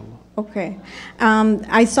events, inshallah. Okay.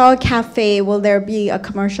 I saw a cafe. Will there be a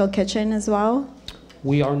commercial kitchen as well?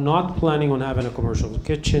 We are not planning on having a commercial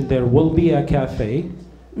kitchen. There will be a cafe,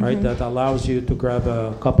 right, that allows you to grab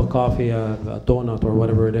a cup of coffee, a donut, or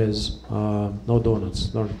whatever it is. No donuts,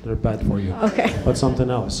 they're bad for you. Okay. But something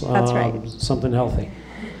else. That's right. Something healthy.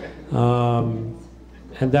 And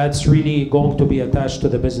that's really going to be attached to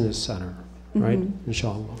the business center, right,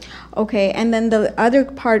 inshallah. Okay, and then the other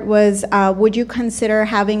part was, would you consider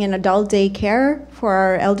having an adult daycare for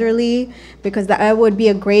our elderly? Because that would be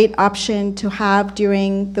a great option to have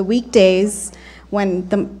during the weekdays when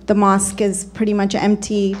the mosque is pretty much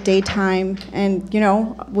empty daytime. And,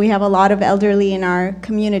 we have a lot of elderly in our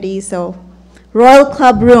community, so Royal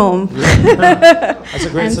Club room. That's a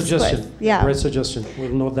great suggestion. Yeah. Great suggestion.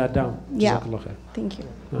 We'll note that down. Yeah. Thank you.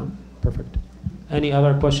 Perfect. Any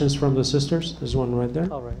other questions from the sisters? There's one right there.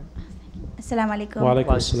 All right. Assalamu alaikum. Wa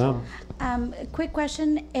alaikum assalam. Quick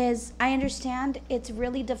question is, I understand it's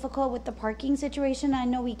really difficult with the parking situation. I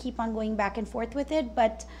know we keep on going back and forth with it,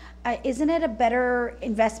 but isn't it a better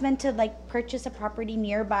investment to purchase a property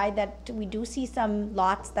nearby that we do see some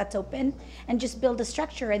lots that's open and just build a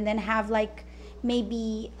structure and then have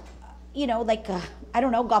maybe I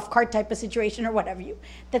don't know, golf cart type of situation or whatever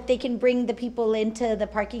that they can bring the people into the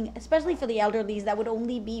parking, especially for the elderlies, that would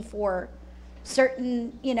only be for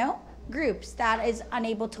certain, groups that is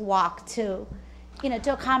unable to walk to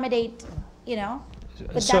accommodate, Would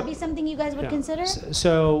that be something you guys would consider?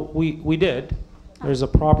 So we did. There's a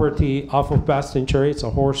property off of Baston Cherry. It's a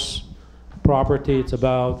horse property. It's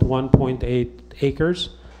about 1.8 acres.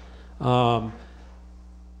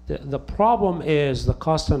 The problem is the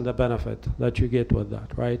cost and the benefit that you get with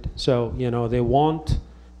that, right? So, they want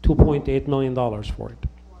 $2.8 million for it,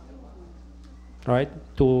 right?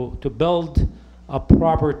 To build a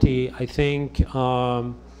property, I think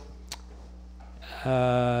per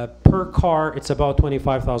car, it's about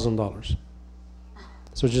 $25,000.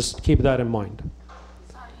 So just keep that in mind.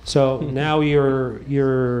 So now you're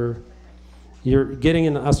getting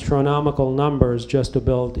in astronomical numbers just to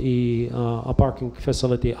build a parking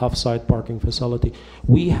facility, off-site parking facility.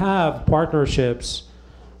 We have partnerships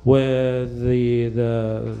with the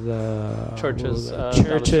churches,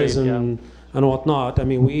 churches and whatnot. I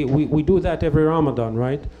mean, we do that every Ramadan,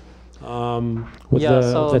 right? With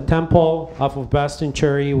the temple off of Baston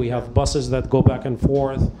Cherry, we have buses that go back and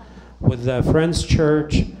forth. With the Friends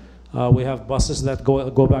Church, we have buses that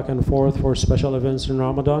go back and forth for special events in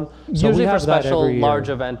Ramadan. So usually we have for special that every large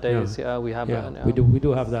year. event days, we have that. Yeah. We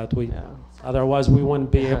do have that. Otherwise, we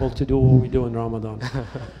wouldn't be able to do what we do in Ramadan.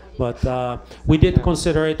 But we did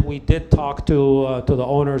consider it. We did talk to the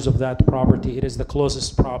owners of that property. It is the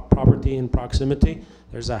closest property in proximity.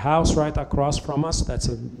 There's a house right across from us. That's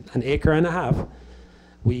an acre and a half.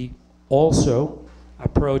 We also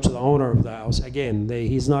approached the owner of the house. Again,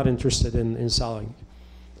 he's not interested in selling.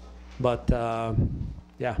 But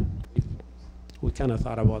yeah, we kind of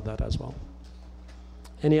thought about that as well.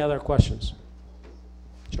 Any other questions?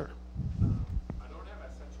 Sure. I don't have a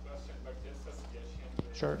such question, but just a suggestion.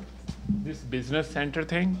 Sure. this business center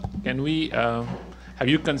thing, can we, have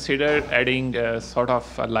you considered adding a sort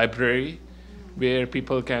of a library where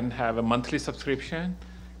people can have a monthly subscription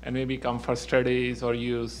and maybe come for studies or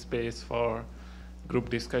use space for group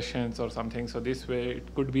discussions or something? So this way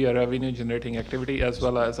it could be a revenue generating activity as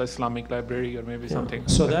well as Islamic library or maybe something.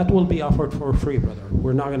 So that will be offered for free, brother.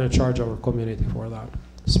 We're not going to charge our community for that,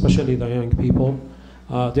 especially the young people.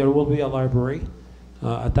 There will be a library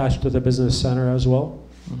attached to the business center as well,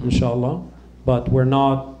 inshallah. But we're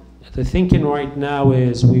not, the thinking right now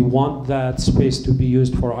is we want that space to be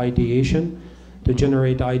used for ideation, to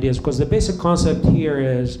generate ideas. Because the basic concept here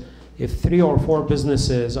is if 3 or 4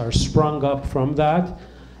 businesses are sprung up from that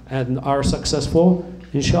and are successful,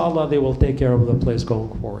 inshallah they will take care of the place going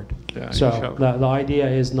forward. Yeah, so the idea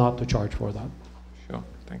is not to charge for that. Sure,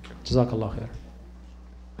 thank you. Jazakallah khair.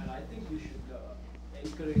 And I think we should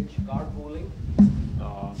encourage carpooling,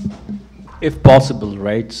 if possible,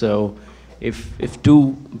 right? So if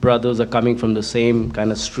 2 brothers are coming from the same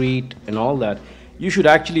kind of street and all that, you should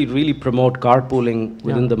actually really promote carpooling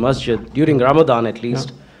within the masjid, during Ramadan at least.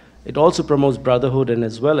 Yeah. It also promotes brotherhood and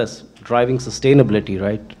as well as driving sustainability,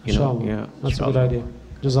 right? You know, Inshallah. yeah. That's a good idea.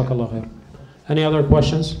 Jazakallah khair. Any other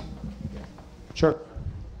questions? Sure.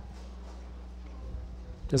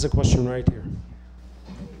 There's a question right here.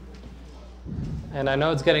 And I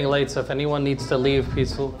know it's getting late, so if anyone needs to leave,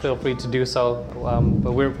 please feel free to do so.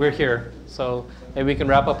 But we're here, so maybe we can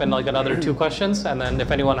wrap up in like another 2 questions, and then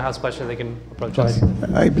if anyone has questions, they can approach us.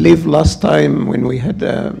 I believe last time when we had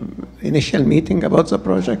an initial meeting about the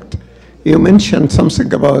project, you mentioned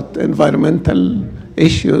something about environmental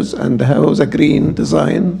issues and how the green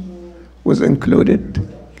design was included.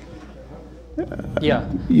 Yeah.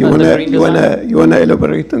 You wanna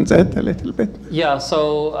elaborate on that a little bit? Yeah.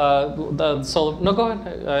 So the solar. No, go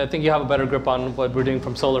ahead. I think you have a better grip on what we're doing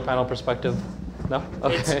from solar panel perspective. No.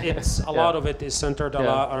 Okay. It's a lot of it is centered a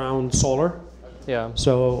lot around solar. Yeah.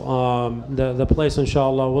 So the place,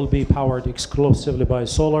 inshallah, will be powered exclusively by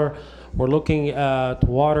solar. We're looking at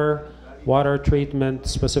water treatment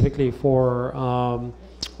specifically for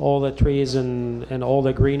all the trees and all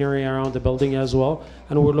the greenery around the building as well.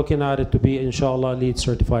 And we're looking at it to be, inshallah, LEED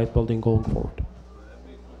certified building going forward.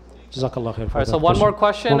 Jazakallah khair. All right, so one more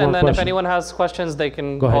question, and then if anyone has questions, they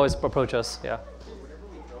can always approach us. Yeah.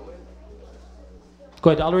 Go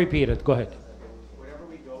ahead, I'll repeat it. Go ahead. Wherever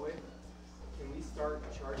we go in, can we start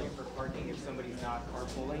charging for parking if somebody's not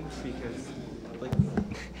carpooling? Because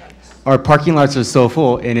our parking lots are so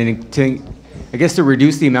full, and I guess to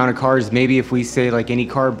reduce the amount of cars, maybe if we say like any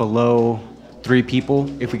car below 3 people,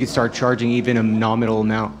 if we could start charging even a nominal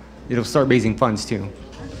amount, it'll start raising funds too.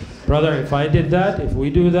 Brother, if I did that, if we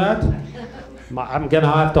do that, I'm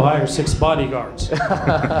gonna have to hire 6 bodyguards.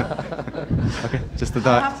 Okay, just the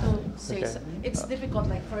thought. I have to say, it's difficult.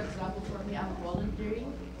 Like for example, for me, I'm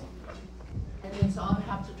volunteering, and then so I'll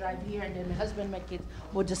have to drive here, and then my husband, my kids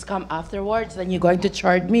will just come afterwards. Then you're going to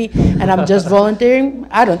charge me, and I'm just volunteering.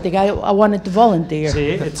 I don't think I wanted to volunteer. See,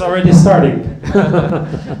 it's already starting.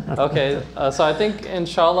 Okay, so I think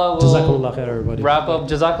inshallah we'll wrap up.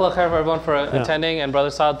 Jazakallah khair for everyone for attending, and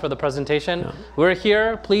Brother Saad for the presentation. We're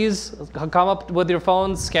here. Please come up with your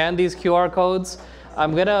phones, scan these QR codes.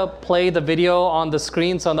 I'm gonna play the video on the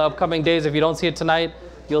screen, so in the upcoming days, if you don't see it tonight,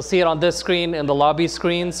 you'll see it on this screen, in the lobby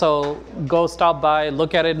screen. So go stop by,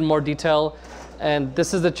 look at it in more detail. And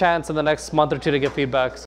this is the chance in the next month or 2 to get feedback.